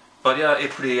 But yeah, a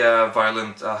pretty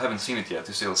violent, I haven't seen it yet,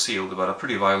 it's still sealed, but a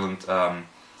pretty violent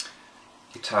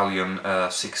Italian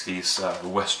 60s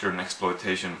western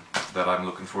exploitation that I'm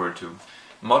looking forward to.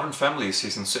 Modern Family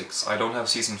Season 6. I don't have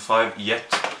Season 5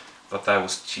 yet, but that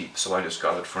was cheap, so I just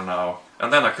got it for now.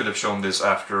 And then I could have shown this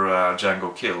after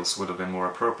Django Kills, would have been more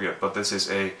appropriate, but this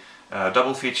is a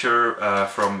double feature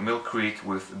from Mill Creek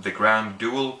with The Grand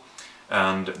Duel,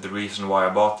 and the reason why I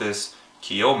bought this,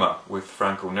 Keoma with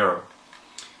Franco Nero.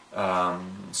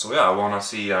 So yeah, I want to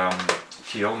see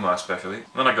Keoma especially.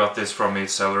 Then I got this from a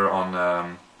seller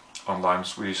on online,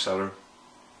 Swedish seller,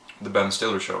 The Ben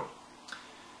Stiller Show.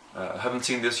 Haven't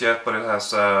seen this yet, but it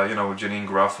has you know, Janine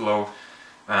Garofalo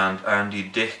and Andy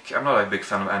Dick. I'm not a big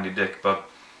fan of Andy Dick, but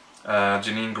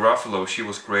Janine Garofalo, she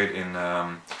was great in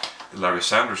the Larry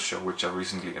Sanders Show, which I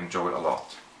recently enjoyed a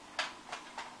lot.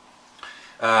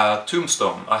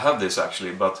 Tombstone, I have this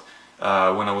actually, but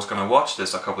when I was gonna watch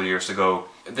this a couple of years ago,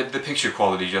 the picture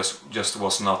quality just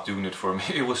was not doing it for me.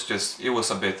 It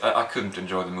was a bit, I couldn't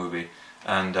enjoy the movie,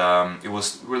 and it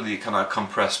was really kind of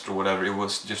compressed or whatever. It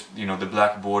was just, you know, the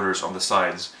black borders on the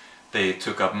sides, they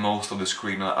took up most of the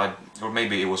screen, or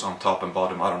maybe it was on top and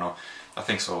bottom, I don't know. I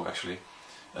think so actually.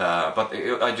 But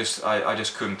I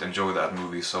just couldn't enjoy that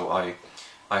movie, so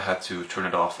I had to turn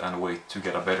it off and wait to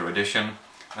get a better edition,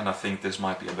 and I think this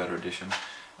might be a better edition.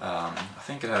 I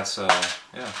think it has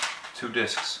yeah, 2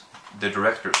 discs, the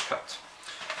director's cut.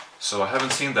 So I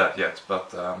haven't seen that yet,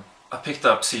 but I picked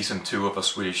up season 2 of a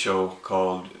Swedish show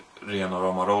called Rena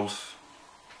Rama Rolf.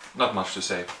 Not much to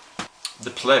say. The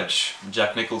Pledge,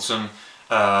 Jack Nicholson.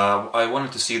 I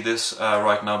wanted to see this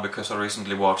right now because I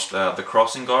recently watched The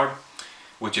Crossing Guard,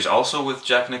 which is also with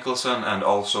Jack Nicholson and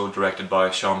also directed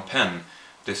by Sean Penn.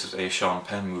 This is a Sean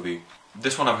Penn movie.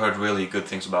 This one I've heard really good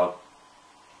things about,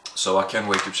 so I can't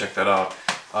wait to check that out.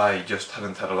 I just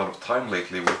haven't had a lot of time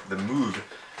lately with the move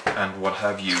and what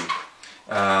have you.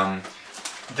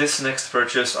 This next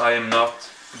purchase I am not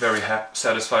very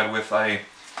satisfied with. I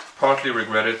partly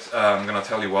regret it. I'm gonna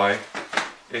tell you why.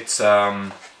 It's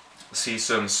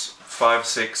seasons 5,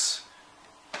 6,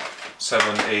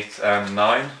 7, 8 and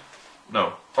 9.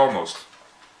 No, almost.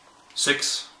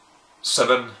 6,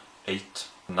 7, 8,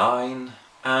 9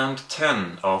 and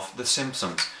 10 of The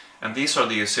Simpsons. And these are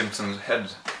the Simpsons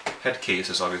head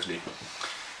cases, obviously.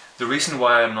 The reason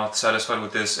why I'm not satisfied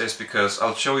with this is because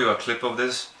I'll show you a clip of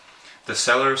this. The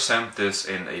seller sent this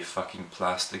in a fucking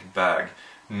plastic bag.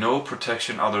 No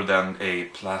protection other than a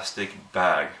plastic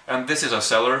bag. And this is a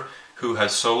seller who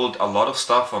has sold a lot of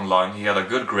stuff online. He had a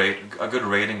good grade, a good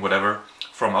rating, whatever,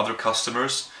 from other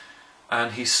customers.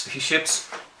 And he ships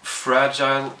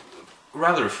fragile,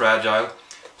 rather fragile,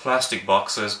 plastic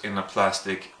boxes in a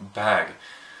plastic bag.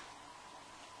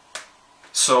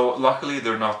 So luckily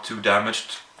they're not too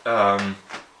damaged,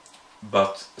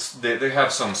 but they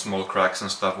have some small cracks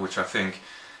and stuff, which I think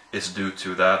is due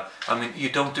to that. I mean, you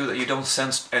don't do that. You don't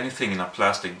send anything in a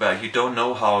plastic bag. You don't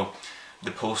know how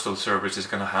the postal service is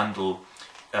going to handle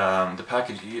the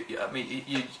package.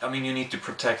 I mean, you need to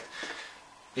protect.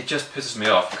 It just pisses me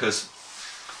off because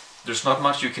there's not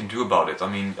much you can do about it. I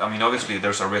mean, obviously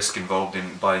there's a risk involved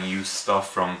in buying used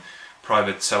stuff from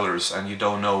private sellers, and you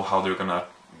don't know how they're gonna,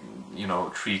 you know,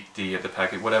 treat the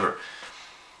package, whatever.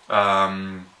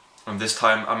 And this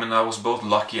time, I mean, I was both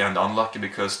lucky and unlucky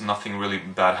because nothing really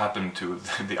bad happened to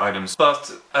the items.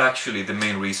 But actually, the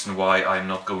main reason why I'm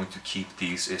not going to keep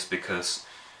these is because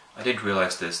I didn't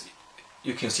realize this.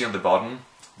 You can see on the bottom,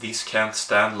 these can't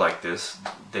stand like this.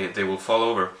 They will fall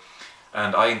over.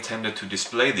 And I intended to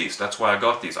display these. That's why I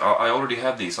got these. I already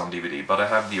have these on DVD, but I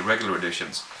have the regular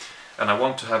editions. And I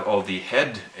want to have all the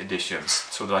head editions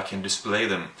so that I can display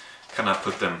them. Can I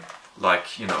put them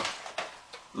like, you know,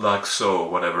 like so,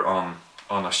 whatever, on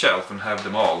a shelf and have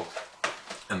them all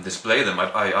and display them.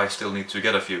 I still need to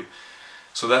get a few.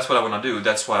 So that's what I want to do.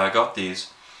 That's why I got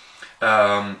these.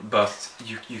 But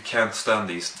you can't stand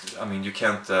these. I mean, you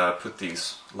can't put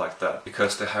these like that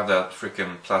because they have that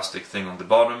freaking plastic thing on the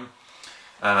bottom.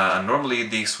 And normally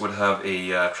these would have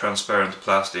a transparent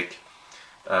plastic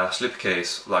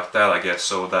slipcase like that, I guess,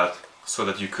 so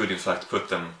that you could in fact put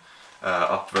them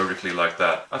up vertically like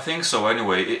that. I think so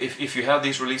anyway. If you have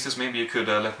these releases, maybe you could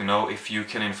let me know if you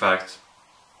can in fact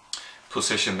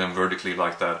position them vertically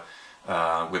like that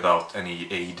without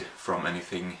any aid from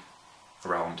anything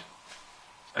around.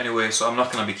 Anyway, so I'm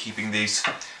not going to be keeping these.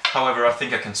 However, I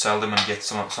think I can sell them and get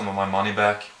some of my money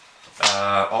back.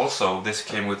 Also, this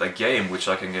came with a game which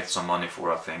I can get some money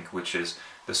for, I think, which is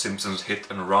The Simpsons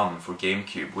Hit and Run for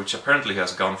GameCube, which apparently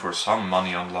has gone for some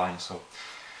money online. So,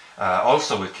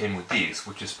 also it came with these,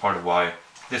 which is part of why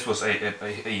this was a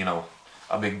you know,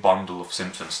 a big bundle of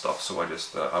Simpsons stuff. So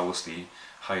I was the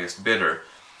highest bidder.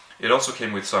 It also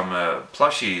came with some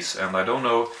plushies, and I don't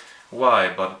know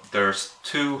why, but there's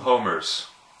 2 Homers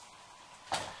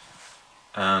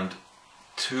and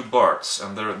 2 Barts,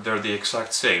 and they're the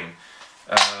exact same.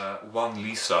 1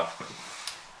 Lisa.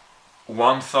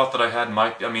 One thought that I had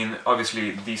might be, I mean,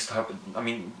 obviously these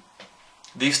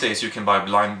days you can buy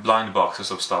blind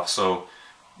boxes of stuff, so,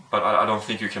 but I don't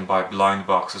think you can buy blind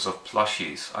boxes of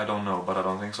plushies. I don't know, but I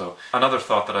don't think so. Another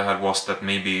thought that I had was that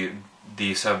maybe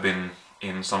these have been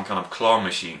in some kind of claw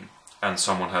machine, and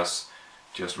someone has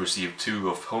just received 2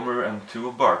 of Homer and 2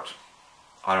 of Bart.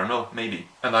 I don't know, maybe.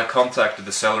 And I contacted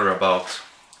the seller about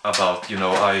you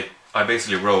know, I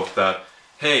basically wrote that,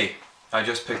 hey, I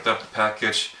just picked up the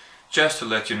package, just to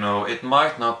let you know, it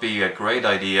might not be a great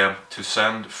idea to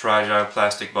send fragile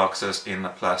plastic boxes in a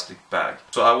plastic bag.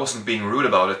 So I wasn't being rude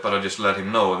about it, but I just let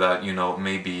him know that, you know,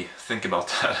 maybe think about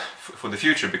that for the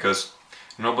future, because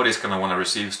nobody's gonna want to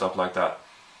receive stuff like that.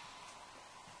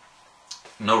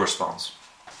 No response.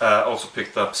 Also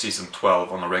picked up season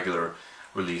 12 on a regular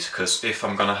release, because if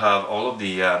I'm gonna have all of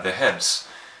the heads,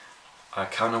 I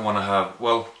kind of want to have,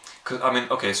 well, cause, I mean,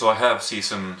 okay, so I have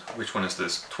season, which one is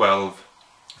this, 12,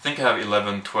 I think I have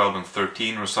 11, 12 and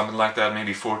 13 or something like that,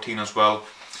 maybe 14 as well.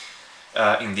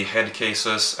 in the head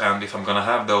cases, and if I'm gonna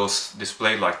have those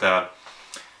displayed like that,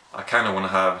 I kind of want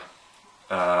to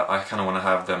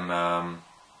have them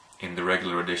in the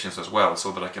regular editions as well,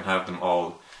 so that I can have them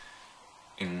all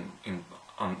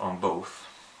on both.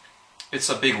 It's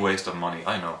a big waste of money,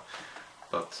 I know,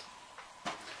 but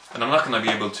and I'm not going to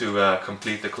be able to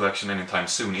complete the collection anytime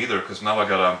soon either, because now I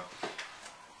gotta,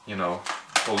 you know,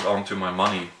 hold on to my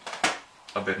money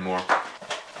a bit more.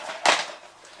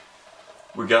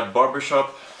 We got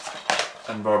Barbershop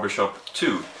and Barbershop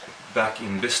 2 back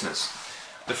in business.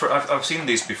 I've seen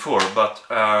these before, but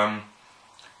I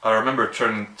remember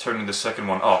turning the second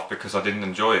one off because I didn't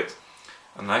enjoy it.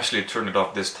 And I actually turned it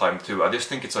off this time too. I just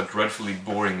think it's a dreadfully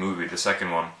boring movie, the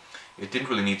second one. It didn't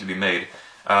really need to be made.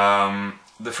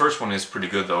 The first one is pretty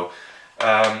good though.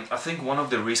 I think one of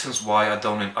the reasons why I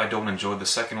don't enjoy the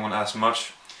second one as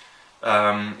much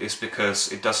is because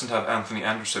it doesn't have Anthony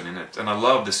Anderson in it, and I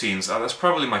love the scenes. That's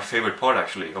probably my favorite part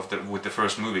actually with the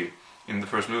first movie. In the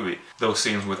first movie, those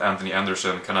scenes with Anthony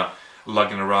Anderson kind of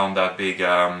lugging around that big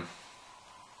the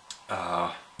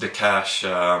cash.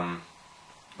 I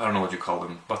don't know what you call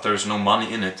them, but there's no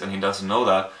money in it, and he doesn't know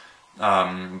that.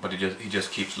 But he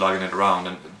just keeps lugging it around,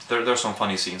 and there's some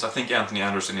funny scenes. I think Anthony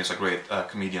Anderson is a great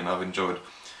comedian. I've enjoyed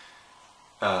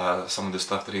some of the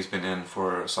stuff that he's been in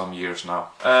for some years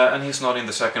now. And he's not in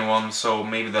the second one, so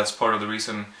maybe that's part of the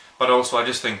reason. But also I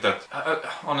just think that,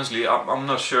 honestly, I'm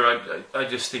not sure, I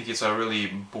just think it's a really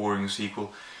boring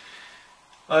sequel.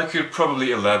 I could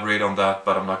probably elaborate on that,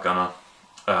 but I'm not gonna.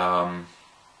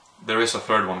 There is a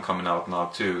third one coming out now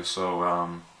too, so I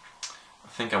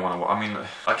think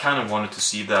I kind of wanted to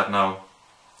see that now.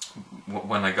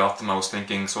 When I got them, I was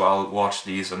thinking, so I'll watch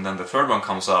these, and then the third one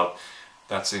comes out.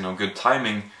 That's, you know, good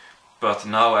timing. But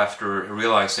now, after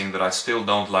realizing that I still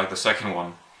don't like the second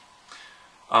one,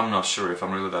 I'm not sure if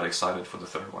I'm really that excited for the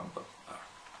third one. But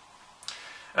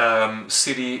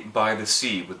City by the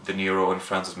Sea with De Niro and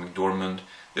Frances McDormand.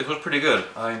 It was pretty good.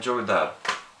 I enjoyed that.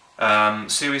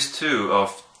 Series 2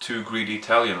 of Two Greedy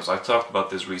Italians. I talked about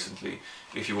this recently.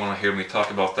 If you want to hear me talk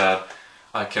about that,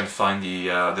 I can find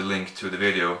the link to the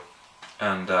video.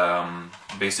 And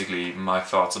basically my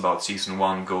thoughts about Season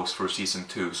 1 goes for Season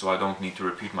 2, so I don't need to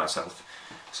repeat myself.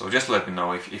 So just let me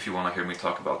know if you want to hear me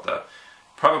talk about that.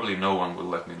 Probably no one will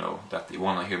let me know that they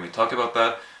want to hear me talk about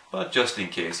that, but just in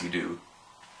case you do,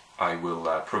 I will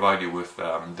provide you with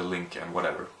the link and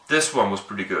whatever. This one was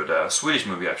pretty good. Swedish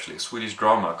movie actually, Swedish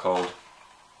drama called,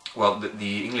 well,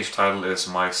 the English title is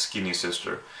My Skinny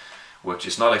Sister, which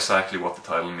is not exactly what the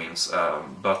title means,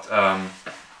 but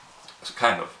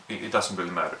kind of, it doesn't really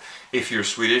matter. If you're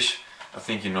Swedish, I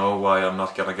think you know why I'm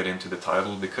not gonna get into the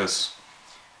title, because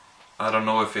I don't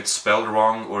know if it's spelled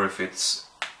wrong or if it's...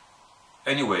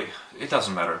 Anyway, it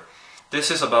doesn't matter. This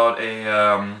is about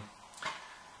a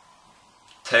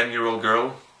 10-year-old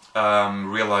girl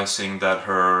realizing that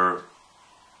her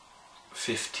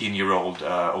 15-year-old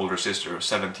older sister,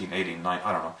 17, 18, 9,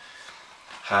 I don't know,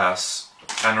 has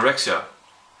anorexia.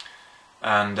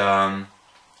 And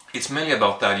it's mainly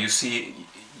about that. You see,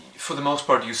 for the most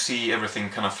part, you see everything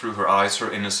kind of through her eyes,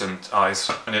 her innocent eyes.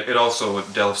 And it also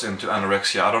delves into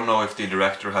anorexia. I don't know if the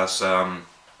director has,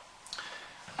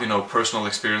 you know, personal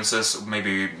experiences.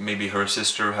 Maybe her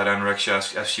sister had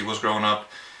anorexia as she was growing up.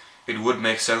 It would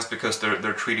make sense because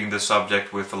they're treating the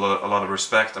subject with a lot of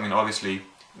respect. I mean, obviously,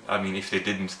 if they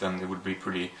didn't, then it would be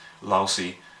pretty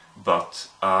lousy. But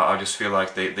I just feel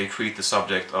like they treat the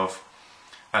subject of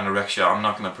anorexia. I'm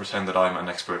not going to pretend that I'm an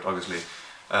expert, obviously.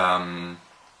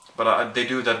 But they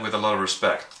do that with a lot of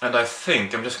respect. And I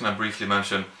think, I'm just going to briefly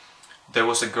mention, there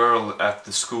was a girl at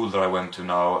the school that I went to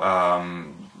now,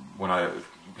 when I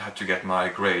had to get my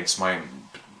grades, my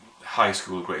high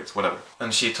school grades, whatever.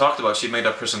 And she made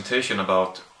a presentation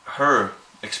about her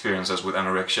experiences with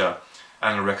anorexia,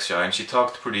 and she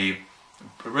talked a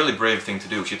really brave thing to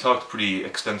do. She talked pretty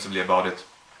extensively about it,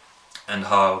 and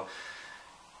how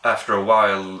after a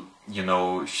while, you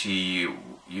know,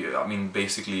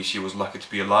 basically she was lucky to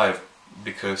be alive,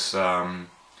 because,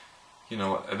 you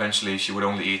know, eventually she would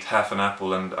only eat half an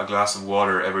apple and a glass of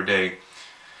water every day,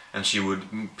 and she would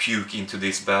puke into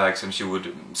these bags, and she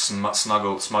would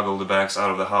smuggle the bags out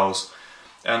of the house.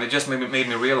 And it just made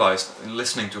me realize,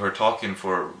 listening to her talking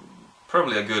for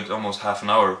probably a good almost half an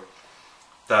hour,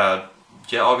 that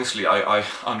yeah, obviously I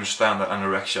understand that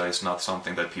anorexia is not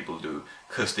something that people do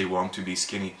because they want to be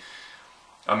skinny.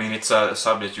 I mean, it's a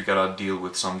subject you gotta deal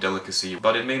with some delicacy,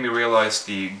 but it made me realize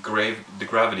the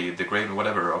gravity,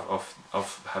 whatever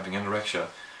of having anorexia.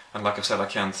 And like I said, I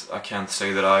can't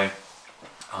say that I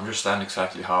understand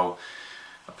exactly how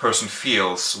a person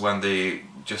feels when they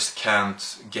just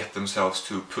can't get themselves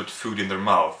to put food in their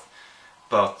mouth.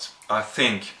 But I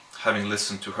think, having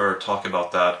listened to her talk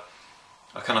about that,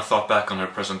 I kind of thought back on her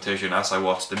presentation as I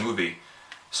watched the movie.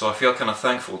 So I feel kind of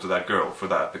thankful to that girl for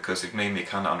that, because it made me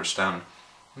kind of understand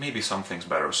maybe some things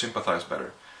better, or sympathize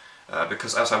better.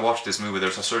 Because as I watched this movie,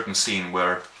 there's a certain scene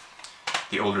where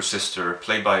the older sister,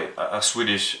 played by a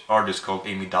Swedish artist called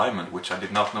Amy Diamond, which I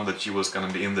did not know that she was going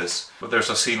to be in this. But there's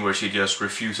a scene where she just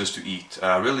refuses to eat.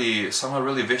 Somehow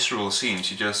really visceral scene.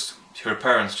 Her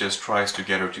parents just tries to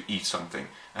get her to eat something,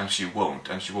 and she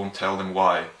won't tell them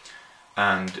why.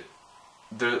 And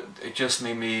it just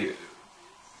made me...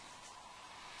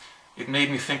 It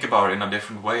made me think about it in a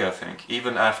different way, I think.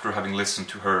 Even after having listened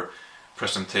to her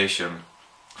presentation,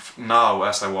 now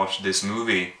as I watch this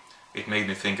movie, it made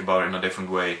me think about it in a different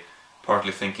way.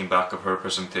 Partly thinking back of her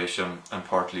presentation, and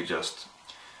partly just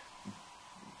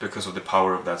because of the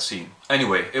power of that scene.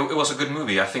 Anyway, it was a good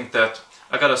movie. I think that,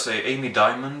 I gotta say, Amy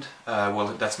Diamond,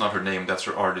 well, that's not her name, that's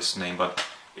her artist's name, but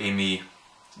Amy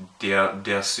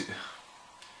Desismond.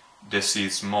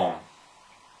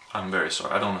 I'm very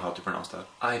sorry, I don't know how to pronounce that.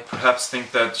 I perhaps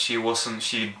think that she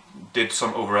did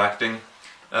some overacting.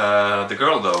 The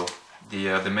girl though,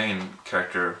 the main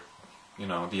character, you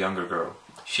know, the younger girl,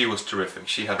 she was terrific.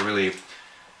 She had a really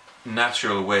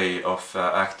natural way of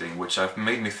acting, which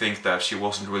made me think that she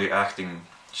wasn't really acting.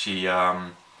 She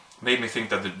made me think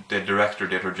that the director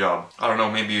did her job. I don't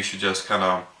know, maybe you should just kind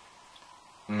of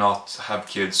not have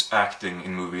kids acting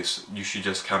in movies. You should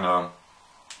just kind of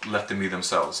let them be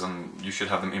themselves, and you should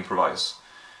have them improvise.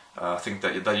 I think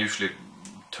that usually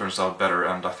turns out better,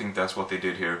 and I think that's what they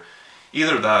did here.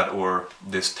 Either that, or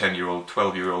this 10-year-old,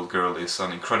 12-year-old girl is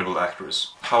an incredible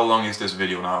actress. How long is this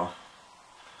video now?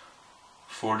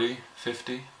 40?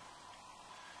 50?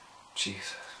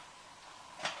 Jesus.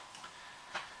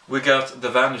 We got The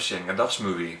Vanishing, a Dutch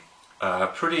movie. A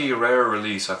pretty rare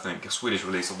release, I think, a Swedish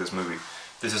release of this movie.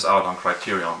 This is out on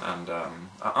Criterion, and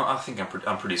I think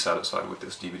I'm pretty satisfied with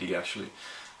this DVD actually.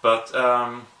 But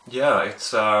yeah,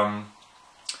 it's a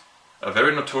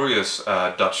very notorious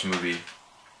Dutch movie,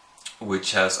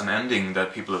 which has an ending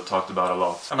that people have talked about a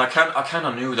lot. And I kind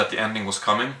of knew that the ending was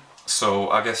coming, so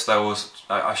I guess that was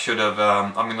I should have.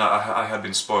 I mean, I had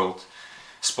been spoiled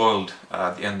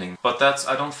the ending, but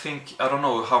I don't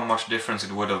know how much difference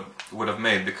it would have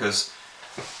made, because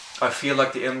I feel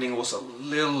like the ending was a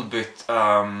little bit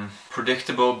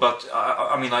predictable, but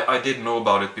I mean, I did know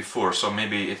about it before, so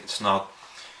maybe it's not,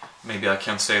 maybe I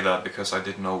can't say that because I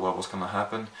didn't know what was gonna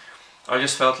happen. I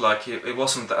just felt like it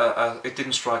wasn't, it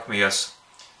didn't strike me as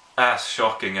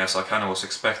shocking as I kind of was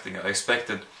expecting. I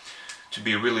expected to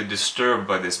be really disturbed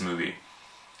by this movie,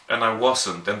 and I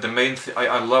wasn't. And the main thing,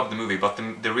 I love the movie, but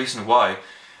the reason why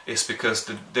is because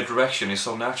the direction is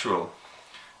so natural.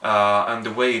 And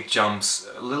the way it jumps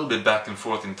a little bit back and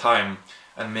forth in time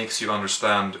and makes you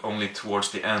understand only towards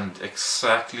the end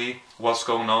exactly what's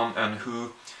going on and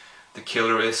who the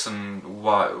killer is and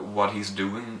what he's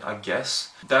doing, I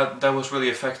guess. That was really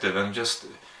effective, and just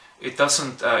it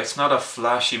doesn't it's not a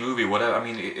flashy movie, whatever. I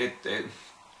mean,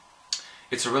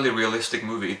 it's a really realistic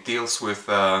movie. It deals with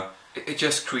it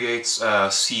just creates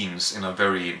scenes in a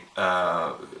very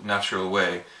natural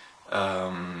way.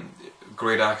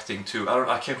 Great acting too.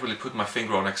 I can't really put my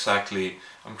finger on exactly.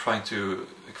 I'm trying to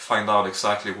find out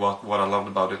exactly what I loved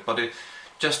about it, but it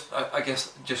just I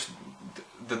guess just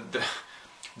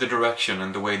the direction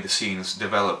and the way the scenes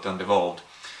developed and evolved,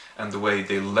 and the way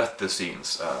they let the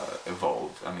scenes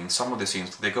evolve. I mean, some of the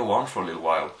scenes, they go on for a little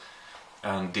while,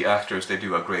 and the actors, they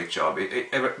do a great job.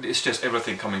 It's just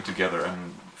everything coming together,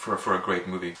 and for a great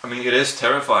movie. I mean, it is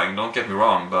terrifying, don't get me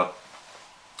wrong, but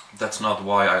that's not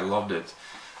why I loved it.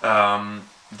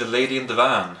 The Lady in the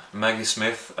Van, Maggie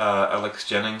Smith, Alex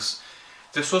Jennings.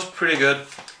 This was pretty good.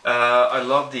 I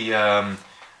love the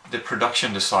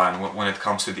production design when it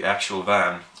comes to the actual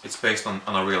van. It's based on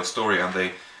a real story, and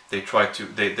they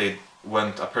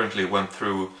apparently went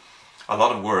through a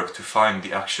lot of work to find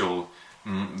the actual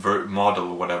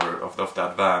model, whatever, of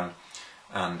that van,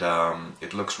 and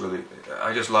it looks really.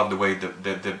 I just love the way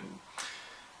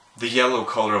the yellow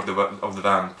color of the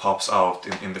van pops out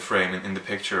in the frame, in the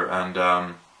picture, and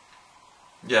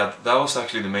yeah, that was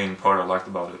actually the main part I liked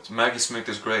about it. Maggie Smith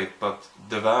is great, but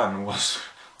the van was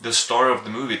the star of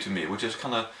the movie to me, which is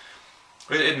kind of,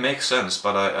 it makes sense,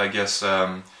 but I guess,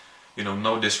 you know,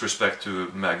 no disrespect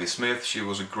to Maggie Smith, she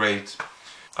was great.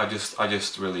 I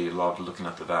just really loved looking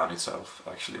at the van itself,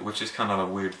 actually, which is kind of a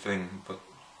weird thing, but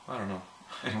I don't know.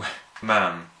 Anyway,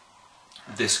 man,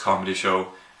 this comedy show,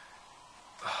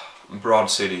 Broad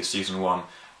City Season 1.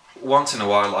 Once in a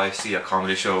while I see a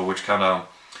comedy show which kind of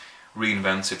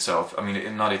reinvents itself. I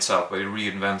mean, not itself, but it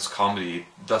reinvents comedy, it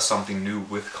does something new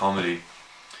with comedy.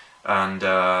 and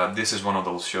this is one of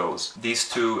those shows. These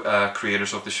two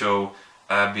creators of the show,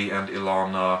 Abby and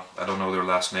Ilana, I don't know their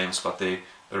last names, but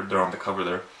they're on the cover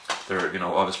there. They're, you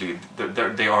know, obviously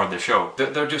they are the show.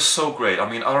 They're just so great. I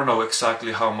mean, I don't know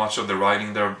exactly how much of the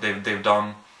writing they've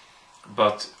done,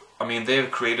 but I mean, they've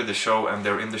created the show and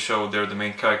they're in the show. They're the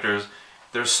main characters.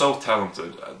 They're so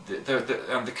talented.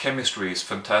 And the chemistry is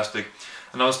fantastic.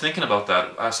 And I was thinking about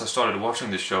that as I started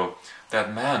watching this show.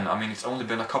 That, man, I mean, it's only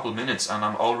been a couple minutes and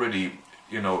I'm already,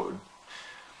 you know,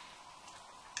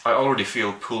 I already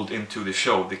feel pulled into the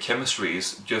show. The chemistry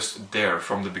is just there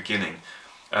from the beginning.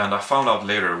 And I found out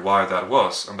later why that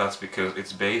was, and that's because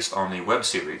it's based on a web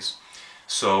series.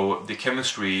 So the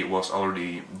chemistry was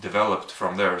already developed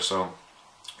from there, so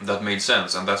that made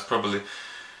sense, and that's probably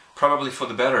for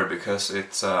the better, because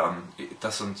it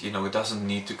doesn't, you know, it doesn't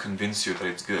need to convince you that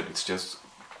it's good. It's just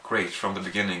great from the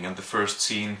beginning, and the first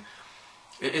scene,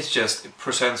 it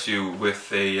presents you with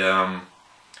a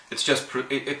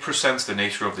it presents the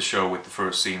nature of the show with the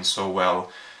first scene so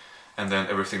well, and then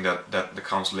everything that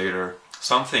comes later.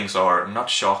 Some things are not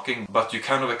shocking, but you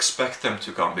kind of expect them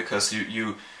to come, because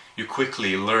you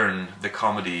quickly learn the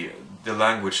comedy, the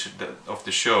language of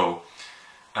the show,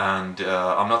 and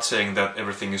I'm not saying that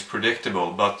everything is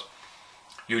predictable, but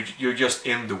you're just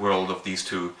in the world of these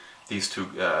two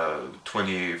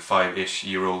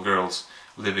 25-ish-year-old girls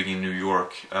living in New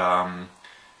York,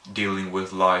 dealing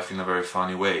with life in a very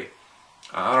funny way.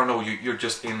 I don't know, you're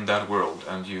just in that world,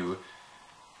 and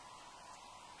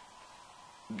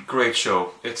great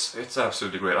show. It's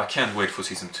absolutely great. I can't wait for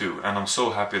season 2, and I'm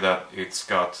so happy that it's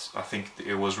got, I think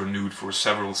it was renewed for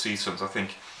several seasons. I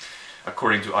think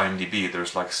according to IMDb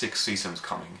there's like 6 seasons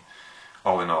coming,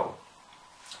 all in all,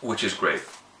 which is great.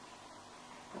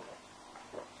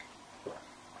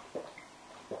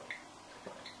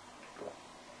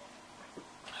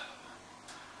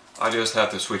 I just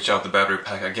had to switch out the battery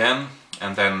pack again,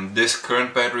 and then this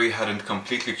current battery hadn't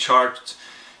completely charged.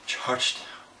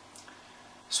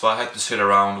 So I had to sit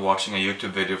around watching a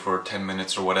YouTube video for 10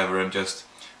 minutes or whatever, and just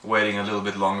waiting a little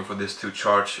bit longer for this to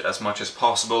charge as much as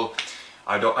possible.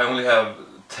 I only have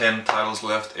 10 titles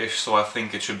left-ish, so I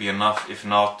think it should be enough. If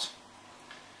not,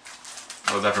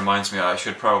 well, that reminds me, I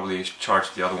should probably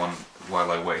charge the other one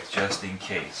while I wait, just in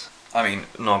case. I mean,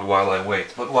 not while I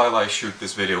wait, but while I shoot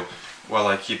this video, while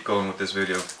I keep going with this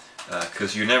video,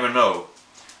 because you never know.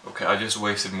 Okay, I just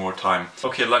wasted more time.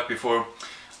 Okay, like before,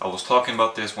 I was talking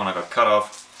about this when I got cut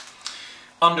off.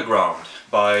 Underground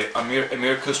by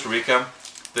Amir Costa Rica.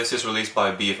 This is released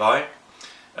by BFI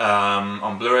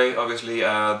on Blu-ray, obviously.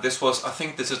 I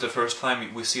think this is the first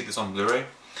time we see this on Blu-ray.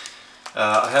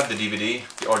 I have the DVD,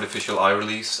 the artificial eye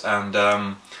release, and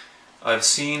I've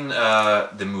seen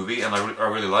the movie and I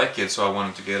really like it, so I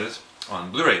wanted to get it on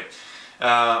Blu-ray.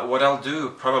 What I'll do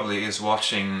probably is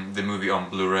watching the movie on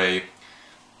Blu-ray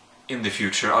in the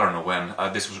future. I don't know when.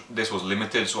 This was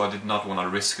limited, so I did not want to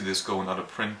risk this going out of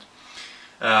print.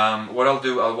 What I'll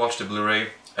do, I'll watch the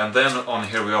Blu-ray, and then on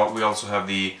here we also have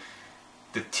the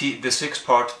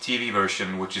 6-part TV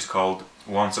version, which is called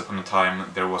Once Upon a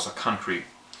Time There Was a Country,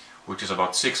 which is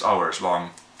about 6 hours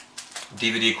long.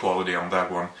 DVD quality on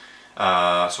that one.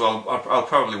 So I'll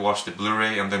probably watch the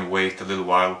Blu-ray and then wait a little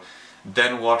while,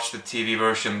 then watch the TV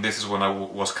version. This is when I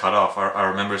was cut off. I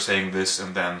remember saying this,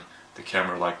 and then the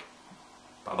camera like,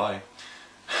 bye-bye.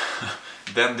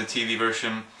 Then the TV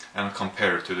version, and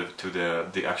compare it to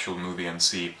the actual movie and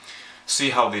see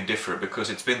how they differ, because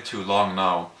it's been too long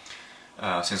now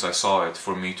since I saw it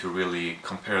for me to really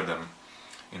compare them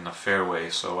in a fair way.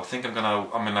 So I think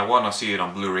I want to see it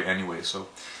on Blu-ray anyway. So,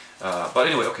 but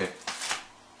anyway, okay.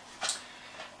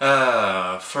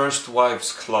 First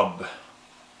Wives Club.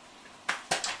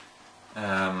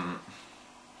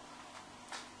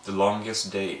 The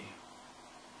Longest Day.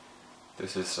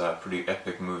 This is a pretty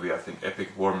epic movie, I think,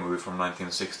 epic war movie from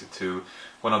 1962.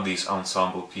 One of these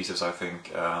ensemble pieces, I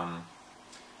think,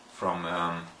 from,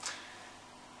 I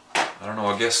don't know,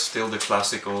 I guess still the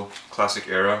classic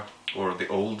era, or the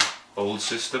old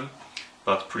system,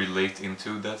 but pretty late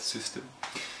into that system,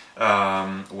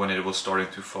 when it was starting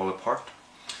to fall apart.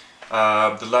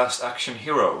 The Last Action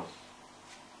Hero.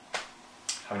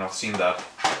 Have not seen that.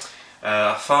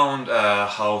 I found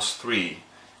House 3,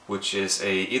 which is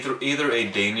either a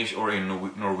Danish or a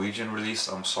Norwegian release.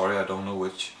 I'm sorry, I don't know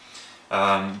which.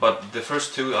 But the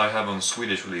first two I have on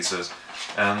Swedish releases,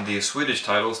 and the Swedish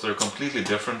titles, they're completely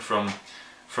different from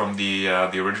the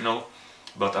original.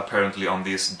 But apparently on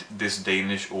this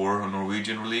Danish or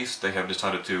Norwegian release, they have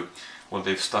decided to, well,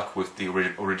 they've stuck with the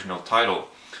original title.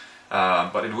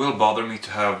 But it will bother me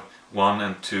to have 1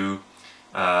 and 2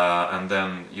 and and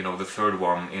then, you know, the third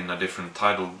one in a different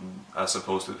title as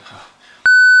opposed to...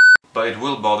 But it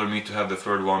will bother me to have the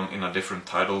third one in a different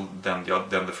title than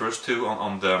the first two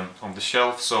on the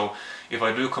shelf. So if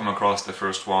I do come across the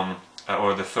first one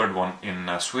or the third one in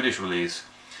a Swedish release,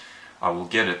 I will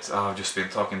get it. I've just been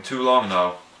talking too long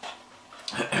now.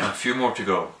 A few more to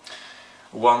go.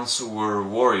 Once Were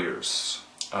Warriors,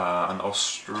 an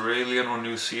Australian or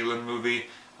New Zealand movie.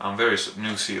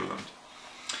 New Zealand.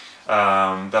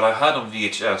 That I had on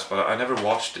VHS, but I never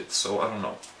watched it, so I don't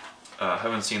know. I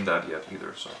haven't seen that yet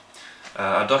either. So,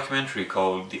 a documentary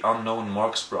called The Unknown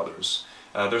Marx Brothers.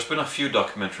 There's been a few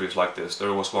documentaries like this.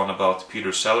 There was one about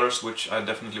Peter Sellers, which I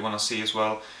definitely want to see as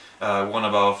well. One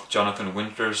about Jonathan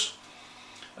Winters.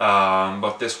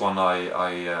 But this one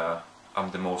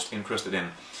I'm the most interested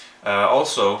in.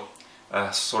 Also,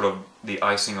 sort of the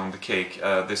icing on the cake,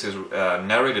 this is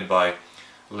narrated by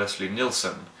Leslie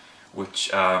Nielsen, which,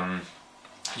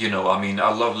 you know, I mean,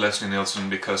 I love Leslie Nielsen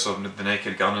because of The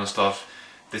Naked Gun and stuff.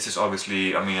 This is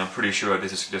obviously, I mean, I'm pretty sure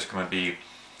this is just going to be,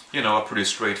 you know, a pretty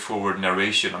straightforward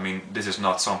narration. I mean, this is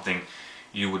not something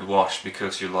you would watch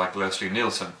because you like Leslie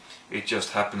Nielsen. It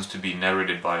just happens to be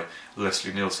narrated by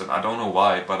Leslie Nielsen. I don't know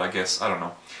why, but I guess, I don't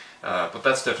know. But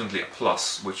that's definitely a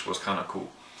plus, which was kind of cool.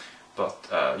 But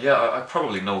yeah, I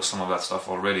probably know some of that stuff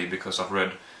already because I've read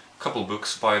a couple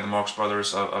books by the Marx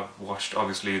Brothers. I've watched,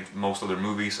 obviously, most of their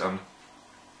movies, and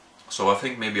so I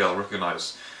think maybe I'll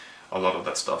recognize a lot of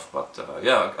that stuff. But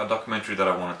yeah, a documentary that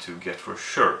I wanted to get for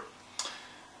sure.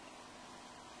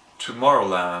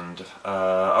 Tomorrowland.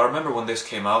 I remember when this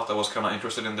came out, I was kind of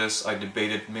interested in this. I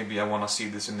debated maybe I want to see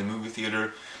this in the movie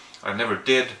theater. I never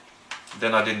did.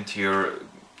 Then I didn't hear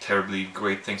terribly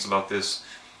great things about this.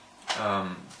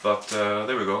 But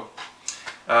there we go.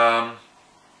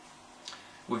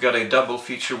 We got a double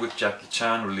feature with Jackie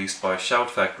Chan released by Shout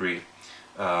Factory.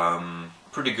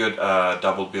 Pretty good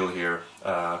double bill here.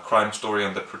 Crime Story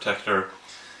and The Protector.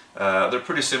 They're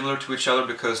pretty similar to each other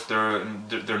because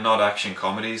they're not action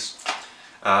comedies.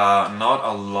 Not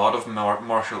a lot of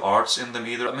martial arts in them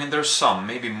either. I mean, there's some,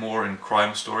 maybe more in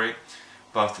Crime Story,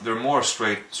 but they're more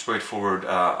straightforward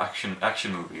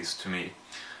action movies to me,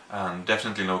 and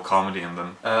definitely no comedy in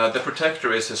them. The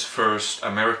Protector is his first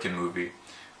American movie,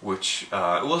 which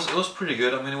it was pretty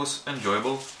good. I mean, it was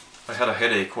enjoyable. I had a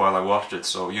headache while I watched it,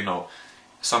 so you know,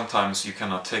 sometimes you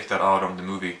cannot take that out on the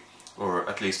movie, or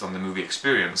at least on the movie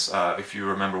experience. If you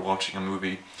remember watching a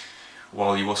movie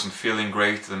while you wasn't feeling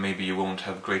great, then maybe you won't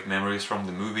have great memories from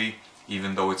the movie,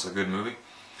 even though it's a good movie.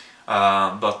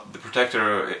 But The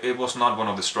Protector, it was not one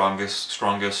of the strongest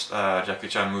Jackie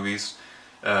Chan movies.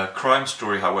 Crime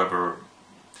Story, however,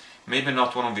 maybe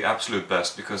not one of the absolute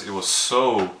best, because it was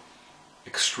so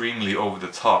extremely over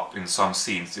the top in some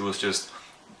scenes. It was just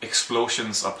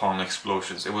explosions upon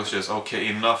explosions. It was just, okay,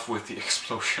 enough with the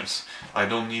explosions. I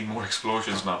don't need more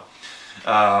explosions now.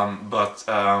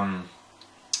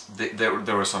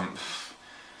 There were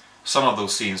some of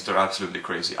those scenes, they're absolutely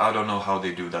crazy. I don't know how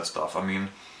they do that stuff. I mean,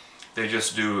 they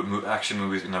just do action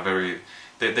movies in a very...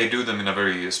 They do them in a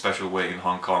very special way in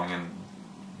Hong Kong, and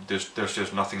there's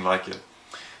just nothing like it.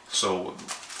 So,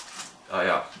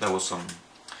 yeah, there was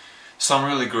some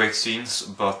really great scenes,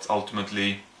 but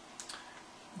ultimately,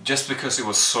 just because it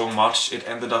was so much, it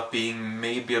ended up being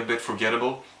maybe a bit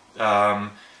forgettable.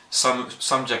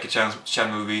 Some Jackie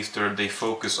Chan movies, they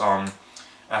focus on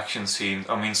action scenes.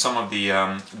 I mean, some of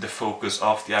the focus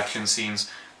of the action scenes,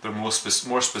 they're more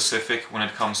specific when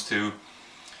it comes to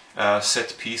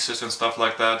set pieces and stuff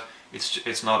like that.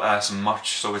 It's not as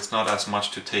much, so it's not as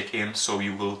much to take in, so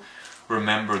you will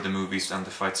remember the movies and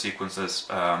the fight sequences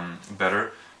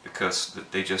better, because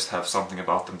they just have something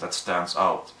about them that stands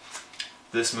out.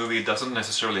 This movie doesn't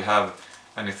necessarily have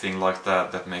anything like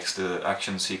that makes the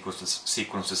action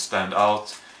sequences stand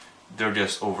out. They're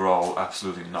just overall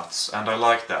absolutely nuts, and I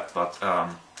like that. But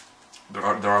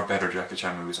there are better Jackie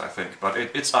Chan movies, I think. But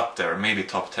it's up there, maybe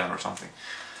top 10 or something.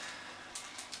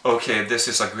 Okay, this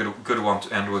is a good one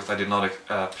to end with. I did not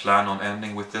plan on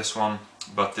ending with this one,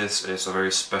 but this is a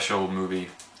very special movie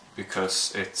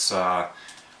because it's an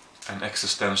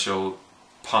existential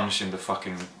punch in the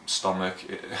fucking stomach.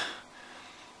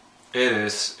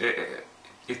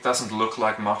 It doesn't look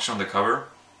like much on the cover,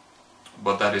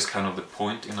 but that is kind of the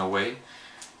point in a way.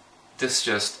 This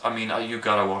just, I mean, you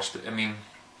gotta watch it. I mean,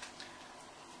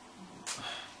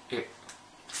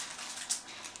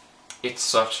 It's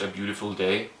Such a Beautiful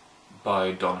Day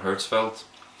by Don Hertzfeldt.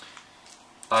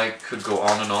 I could go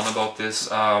on and on about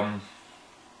this. I'm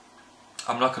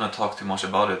not gonna talk too much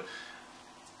about it,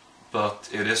 but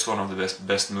it is one of the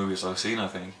best movies I've seen, I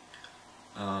think.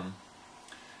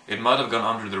 it might have gone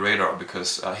under the radar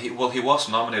because he was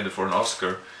nominated for an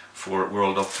Oscar for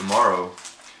World of Tomorrow,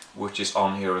 which is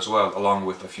on here as well, along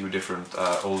with a few different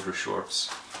older shorts.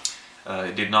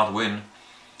 It did not win,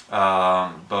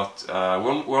 but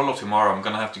World of Tomorrow, I'm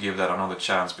gonna have to give that another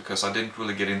chance because I didn't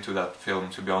really get into that film,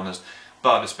 to be honest.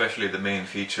 But especially the main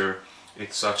feature,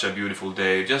 It's Such a Beautiful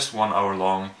Day, just 1 hour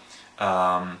long.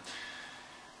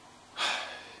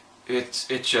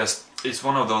 It's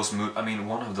one of those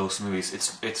movies.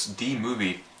 It's the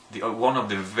movie, one of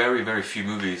the very few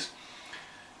movies,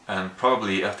 and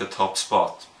probably at the top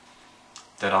spot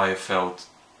that I felt.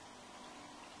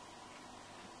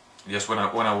 Just when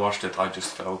I watched it, I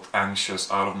just felt anxious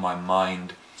out of my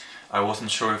mind. I wasn't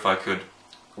sure if I could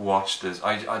watch this.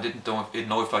 I didn't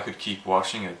know if I could keep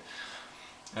watching it,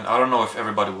 and I don't know if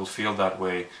everybody will feel that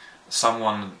way.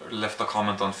 Someone left a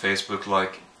comment on Facebook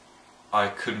like, I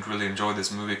couldn't really enjoy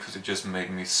this movie because it just made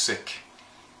me sick.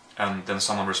 And then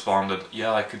someone responded,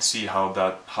 yeah, I could see how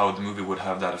the movie would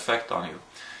have that effect on you,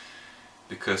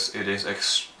 because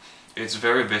it's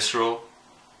very visceral.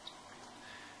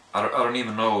 I don't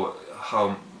even know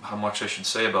how much I should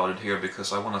say about it here,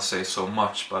 because I want to say so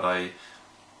much, but I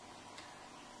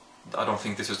don't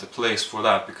think this is the place for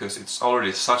that, because it's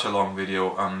already such a long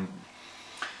video, and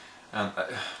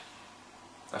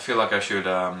I feel like I should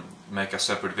make a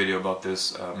separate video about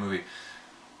this movie.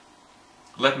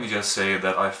 Let me just say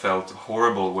that I felt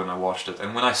horrible when I watched it,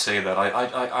 and when I say that,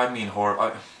 I mean horror.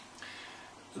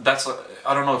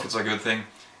 I don't know if it's a good thing.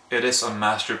 It is a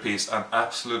masterpiece, an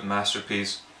absolute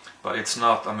masterpiece, but it's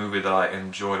not a movie that I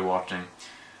enjoyed watching,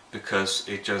 because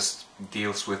it just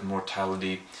deals with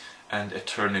mortality and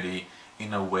eternity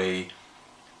in a way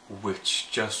which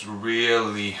just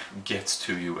really gets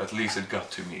to you. At least it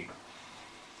got to me.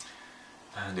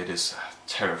 And it is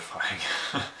terrifying.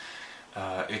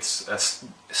 It's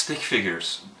stick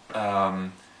figures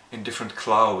in different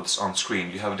clouds on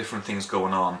screen. You have different things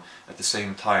going on at the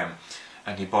same time.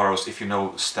 And he borrows, if you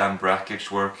know Stan Brackett's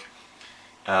work,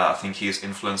 I think he is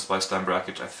influenced by Stan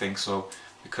Brackett, I think so,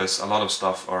 because a lot of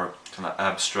stuff are kind of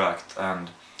abstract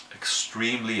and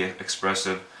extremely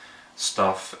expressive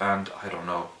stuff, and I don't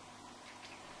know.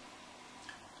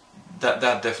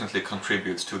 That definitely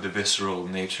contributes to the visceral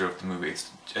nature of the movie.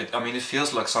 I mean, it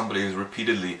feels like somebody is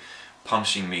repeatedly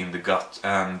punching me in the gut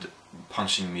and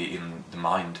punching me in the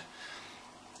mind.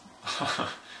 I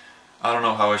don't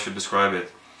know how I should describe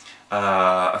it.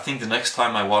 I think the next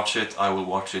time I watch it, I will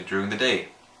watch it during the day,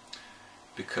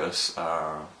 because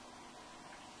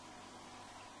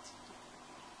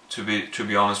to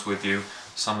be honest with you,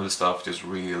 some of the stuff just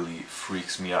really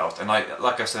freaks me out. And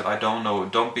like I said, I don't know.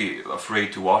 Don't be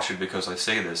afraid to watch it because I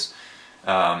say this.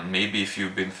 Maybe if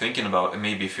you've been thinking about, and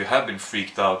maybe if you have been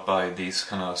freaked out by these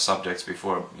kind of subjects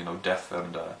before, you know, death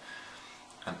and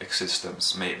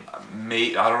existence, I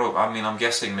don't know. I mean, I'm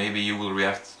guessing maybe you will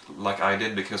react like I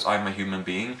did, because I'm a human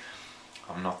being.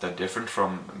 I'm not that different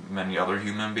from many other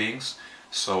human beings,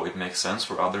 so it makes sense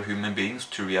for other human beings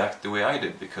to react the way I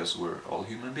did, because we're all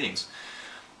human beings.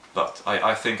 But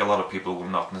I think a lot of people will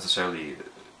not necessarily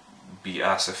be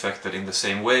as affected in the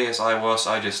same way as I was.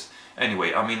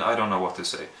 Anyway, I mean, I don't know what to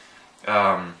say.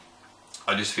 I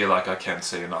just feel like I can't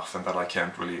say enough, and that I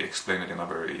can't really explain it in a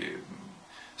very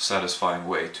satisfying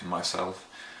way to myself.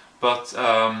 But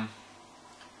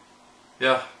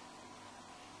yeah,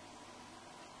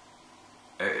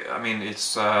 I mean,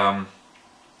 it's a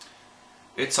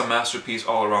masterpiece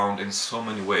all around in so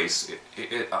many ways.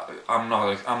 I'm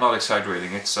not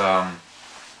exaggerating. It's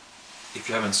if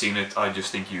you haven't seen it, I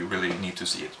just think you really need to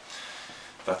see it.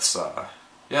 That's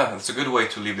yeah, that's a good way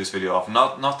to leave this video off.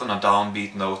 Not on a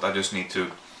downbeat note. I just need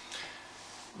to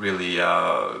really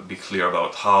be clear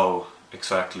about how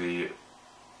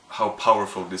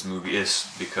powerful this movie is,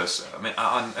 because I mean,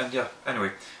 and yeah.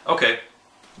 Anyway, okay,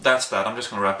 that's that. I'm just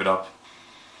gonna wrap it up.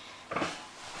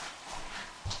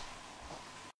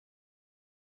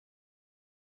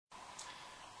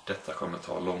 Detta kommer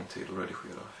ta lång tid att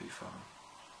redigera, fy fan.